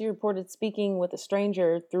addition, she reported speaking with a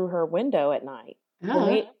stranger through her window at night.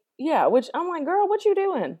 Yeah, which I'm like, girl, what you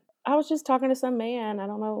doing? I was just talking to some man. I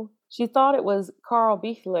don't know. She thought it was Carl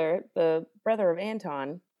Bichler, the brother of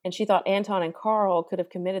Anton, and she thought Anton and Carl could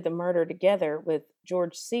have committed the murder together with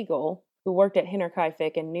George Siegel, who worked at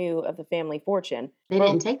Hinterkaifeck and knew of the family fortune. They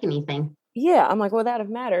didn't take anything. Yeah, I'm like, well, that have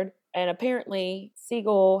mattered. And apparently,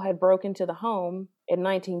 Siegel had broken into the home in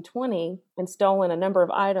 1920 and stolen a number of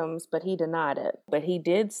items, but he denied it. But he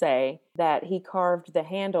did say that he carved the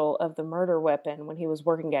handle of the murder weapon when he was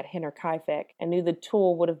working at Hinterkaifeck and knew the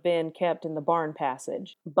tool would have been kept in the barn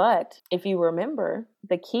passage. But if you remember,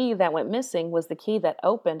 the key that went missing was the key that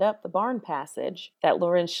opened up the barn passage that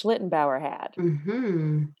Lorenz Schlittenbauer had.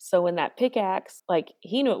 Mm-hmm. So in that pickaxe, like,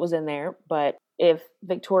 he knew it was in there, but if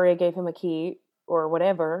Victoria gave him a key or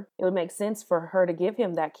whatever, it would make sense for her to give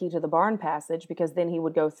him that key to the barn passage, because then he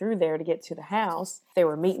would go through there to get to the house. They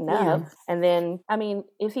were meeting up. And then, I mean,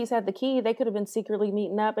 if he's had the key, they could have been secretly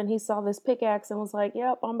meeting up, and he saw this pickaxe and was like,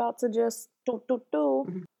 yep, I'm about to just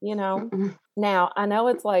you know. Now, I know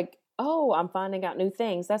it's like, oh, I'm finding out new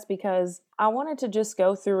things. That's because I wanted to just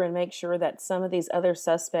go through and make sure that some of these other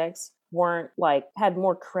suspects weren't like, had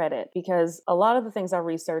more credit, because a lot of the things I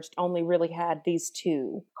researched only really had these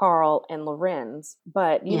two, Carl and Lorenz.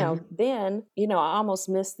 But, you know, then, you know, I almost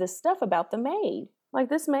missed this stuff about the maid. Like,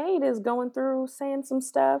 this maid is going through saying some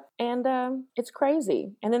stuff, and it's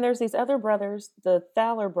crazy. And then there's these other brothers, the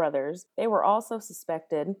Thaler brothers. They were also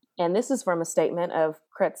suspected. And this is from a statement of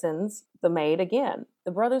Kretzen's, the maid again.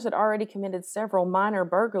 The brothers had already committed several minor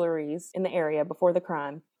burglaries in the area before the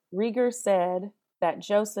crime. Rieger said that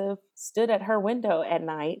Joseph stood at her window at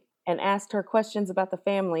night and asked her questions about the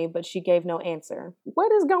family, but she gave no answer.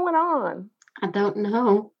 What is going on? I don't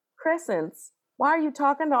know. Crescents, why are you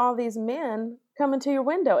talking to all these men coming to your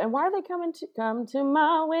window? And why are they come to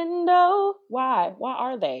my window? Why? Why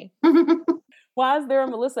are they? Why is there a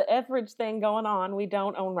Melissa Etheridge thing going on? We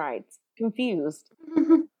don't own rights. Confused.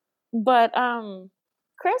 But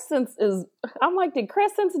Crescents is, I'm like, did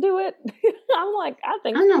Crescents do it? I'm like, I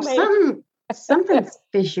think I know something's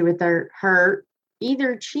fishy with her.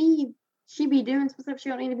 Either she be doing some stuff she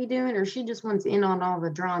don't need to be doing, or she just wants in on all the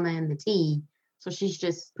drama and the tea. So she's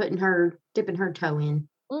just dipping her toe in.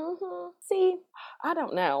 Mm-hmm. See, I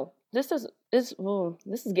don't know. This is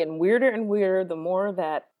getting weirder and weirder the more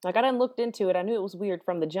that, like, I done looked into it. I knew it was weird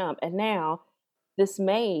from the jump, and now this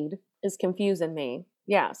maid is confusing me.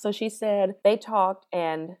 Yeah, so she said they talked,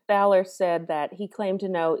 and Thaler said that he claimed to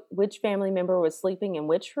know which family member was sleeping in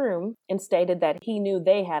which room and stated that he knew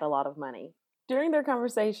they had a lot of money. During their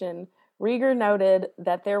conversation, Rieger noted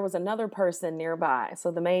that there was another person nearby.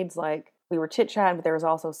 So the maid's like, we were chit-chatting, but there was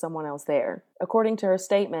also someone else there. According to her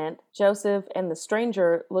statement, Joseph and the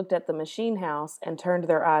stranger looked at the machine house and turned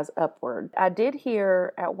their eyes upward. I did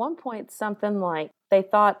hear at one point something like they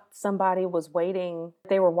thought somebody was waiting.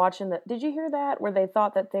 They were watching did you hear that? Where they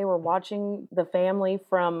thought that they were watching the family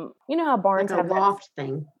from, you know how barns like a have loft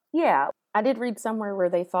thing. Yeah. I did read somewhere where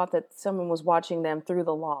they thought that someone was watching them through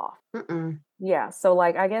the loft. Yeah, so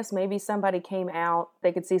like, I guess maybe somebody came out,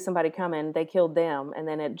 they could see somebody coming, they killed them, and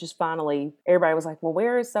then it just finally, everybody was like, well,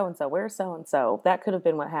 where is so-and-so? Where's so-and-so? That could have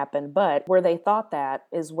been what happened, but where they thought that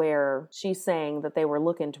is where she's saying that they were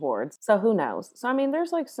looking towards. So who knows? So, I mean,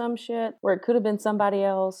 there's like some shit where it could have been somebody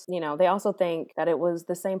else. You know, they also think that it was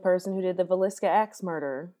the same person who did the Villisca axe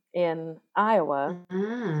murder in Iowa.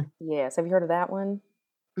 Yes, have you heard of that one?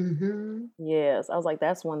 Yes, I was like,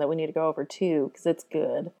 that's one that we need to go over too, because it's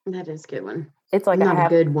good. That is a good one. It's like not a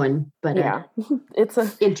good one, but yeah, it's an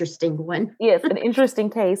interesting one. Yes, an interesting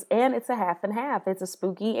case, and it's a half and half. It's a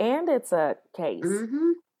spooky and it's a case.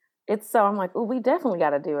 It's so I'm like, oh, we definitely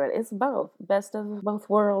got to do it. It's both best of both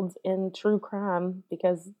worlds in true crime,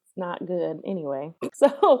 because not good anyway.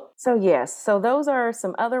 So yes, so those are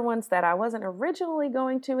some other ones that I wasn't originally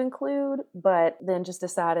going to include, but then just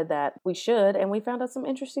decided that we should, and we found out some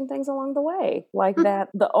interesting things along the way. Like that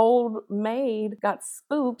the old maid got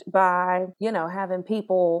spooked by, having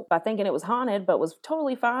people by thinking it was haunted, but was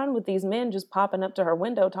totally fine with these men just popping up to her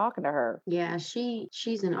window talking to her. Yeah,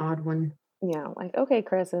 she's an odd one. Yeah, like, okay,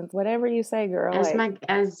 Crescent, whatever you say, girl. As Like,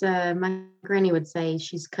 my granny would say,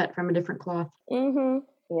 she's cut from a different cloth.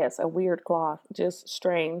 Yes, a weird cloth, just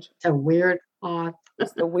strange. It's a weird cloth.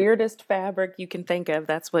 It's the weirdest fabric you can think of.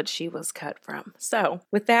 That's what she was cut from. So,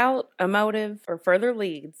 without a motive or further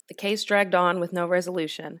leads, the case dragged on with no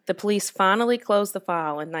resolution. The police finally closed the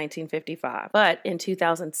file in 1955. But in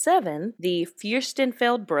 2007, the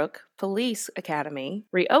Fürstenfeldbruck Police Academy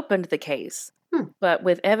reopened the case. But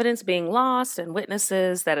with evidence being lost and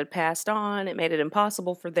witnesses that had passed on, it made it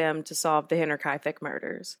impossible for them to solve the Hinterkaifeck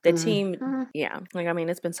murders. The team,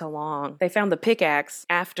 it's been so long. They found the pickaxe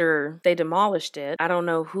after they demolished it. I don't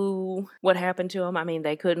know what happened to them. I mean,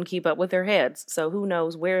 they couldn't keep up with their heads. So who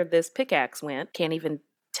knows where this pickaxe went? Can't even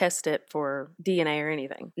test it for DNA or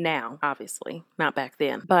anything now, obviously, not back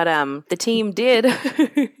then. But the team did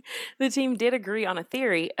agree on a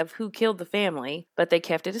theory of who killed the family, but they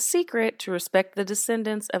kept it a secret to respect the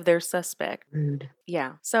descendants of their suspect. Rude.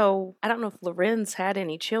 Yeah. So I don't know if Lorenz had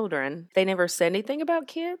any children. They never said anything about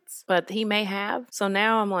kids, but he may have. So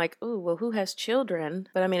now I'm like, ooh, well, who has children?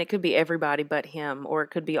 But I mean, it could be everybody but him, or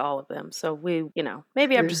it could be all of them. So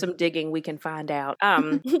maybe after some digging, we can find out.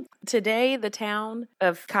 Today, the town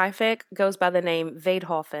of Kaifeck goes by the name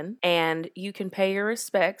Weidhofen, and you can pay your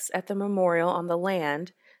respects at the memorial on the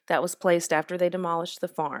land that was placed after they demolished the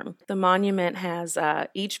farm. The monument has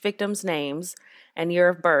each victim's names and year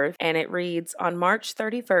of birth, and it reads, on March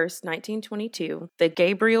 31st, 1922, the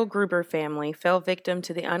Gabriel Gruber family fell victim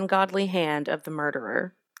to the ungodly hand of the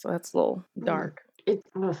murderer. So that's a little dark.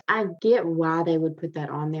 I get why they would put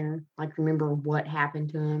that on there. Like, remember what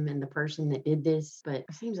happened to him and the person that did this, but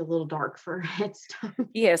it seems a little dark for a headstone.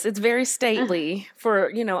 Yes, it's very stately for,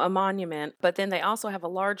 a monument, but then they also have a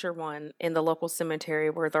larger one in the local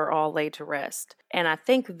cemetery where they're all laid to rest. And I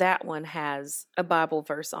think that one has a Bible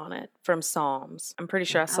verse on it from Psalms. I'm pretty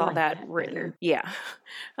sure I saw that written. Better. Yeah.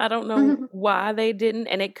 I don't know why they didn't,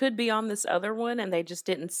 and it could be on this other one and they just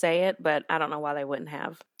didn't say it, but I don't know why they wouldn't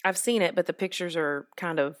have. I've seen it, but the pictures are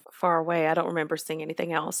kind of far away. I don't remember seeing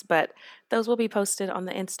anything else, but those will be posted on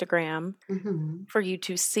the Instagram for you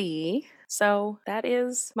to see. So that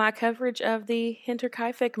is my coverage of the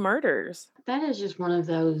Hinterkaifeck murders. That is just one of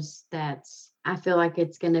those that's, I feel like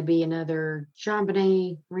it's going to be another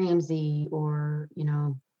JonBenet Ramsey or,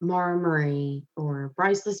 Mara Murray or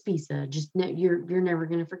Bryce Laspisa. Just you're never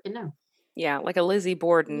going to freaking know. Yeah, like a Lizzie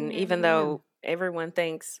Borden, even though everyone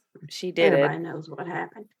thinks she did Everybody knows what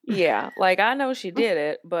happened. Yeah, like I know she did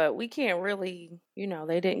it, but we can't really,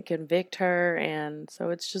 they didn't convict her, and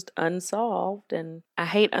so it's just unsolved. And I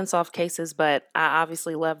hate unsolved cases, but I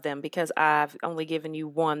obviously love them because I've only given you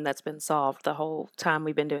one that's been solved the whole time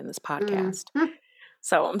we've been doing this podcast.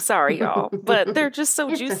 So I'm sorry, y'all, but they're just so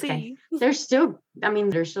juicy. Okay. They're still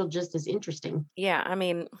just as interesting. Yeah,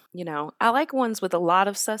 I like ones with a lot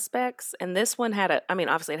of suspects, and this one had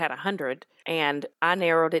obviously it had 100, and I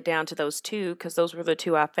narrowed it down to those two because those were the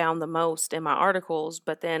two I found the most in my articles,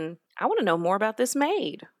 but then I want to know more about this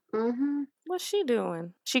maid. What's she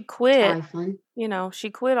doing? She quit. Trifling. She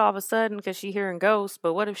quit all of a sudden because she hearing ghosts,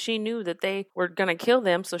 but what if she knew that they were going to kill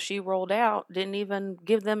them, so she rolled out, didn't even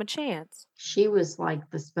give them a chance? She was like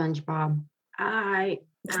the SpongeBob. I'm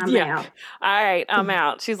out. All right, I'm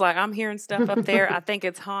out. She's like, I'm hearing stuff up there. I think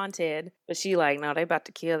it's haunted. But she like, no, they about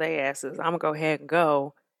to kill their asses. I'm going to go ahead and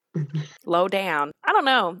go. Low down. I don't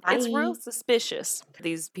know. It's real suspicious.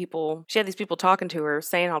 She had these people talking to her,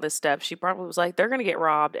 saying all this stuff. She probably was like, they're going to get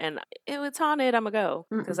robbed, and it's haunted. I'm going to go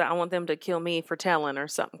because I want them to kill me for telling or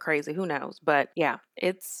something crazy. Who knows? But yeah,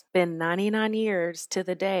 it's been 99 years to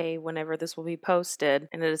the day whenever this will be posted,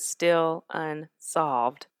 and it is still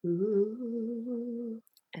unsolved. And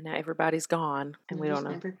now everybody's gone, and we don't know.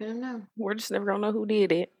 Never gonna know. We're just never going to know who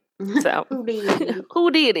did it. So who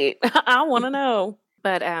did it? I want to know.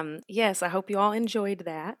 But yes, I hope you all enjoyed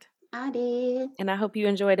that. I did. And I hope you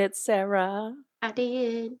enjoyed it, Sarah. I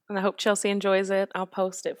did. And I hope Chelsea enjoys it. I'll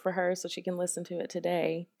post it for her so she can listen to it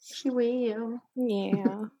today. She will.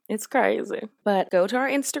 Yeah, it's crazy. But go to our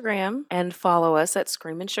Instagram and follow us at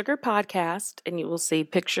Screamin' Sugar Podcast, and you will see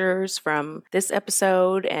pictures from this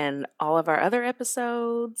episode and all of our other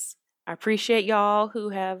episodes. I appreciate y'all who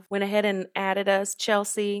have went ahead and added us,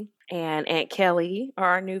 Chelsea and Aunt Kelly are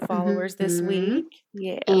our new followers this Mhm. week.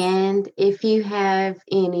 Yes. And if you have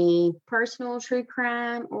any personal true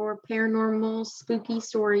crime or paranormal spooky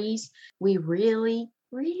stories, we really,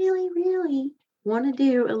 really, really want to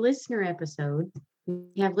do a listener episode.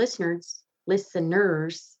 We have listeners,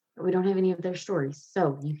 but we don't have any of their stories.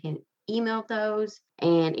 So you can email those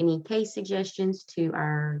and any case suggestions to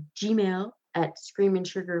our Gmail at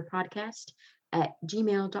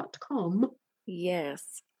screamandsugarpodcast@gmail.com.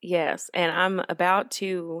 Yes. Yes. And I'm about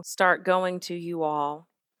to start going to you all.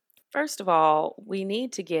 First of all, we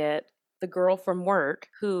need to get the girl from work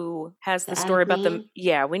who has the The story attic about man.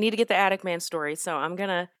 yeah, we need to get the attic man story. So I'm going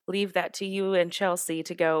to leave that to you and Chelsea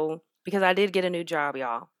to go because I did get a new job,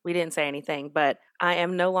 y'all. We didn't say anything, but I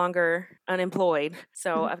am no longer unemployed.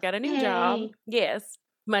 So I've got a new job. Yay. Yes,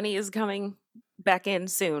 money is coming back in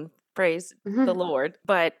soon. Praise the Lord.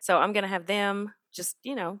 But so I'm going to have them just,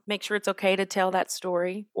 make sure it's okay to tell that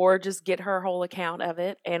story or just get her whole account of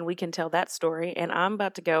it and we can tell that story. And I'm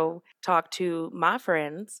about to go talk to my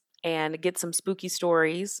friends and get some spooky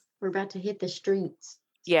stories. We're about to hit the streets.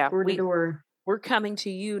 Yeah, Door to door. we're coming to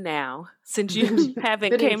you now since you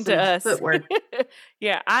haven't Put in came to some us. footwork.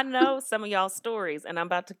 Yeah, I know some of y'all's stories and I'm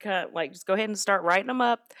about to just go ahead and start writing them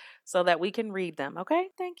up so that we can read them. Okay,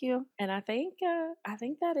 thank you. And I think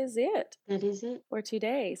that is it. That is it for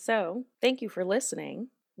today. So thank you for listening.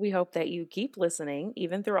 We hope that you keep listening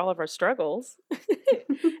even through all of our struggles.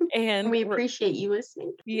 And we appreciate you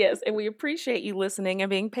listening. Yes, and we appreciate you listening and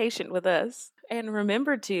being patient with us. And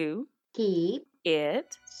remember to keep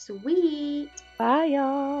it sweet. Bye,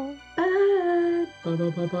 y'all. Bye. Bye. Bye.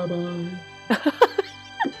 Bye. Bye.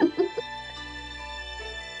 Bye.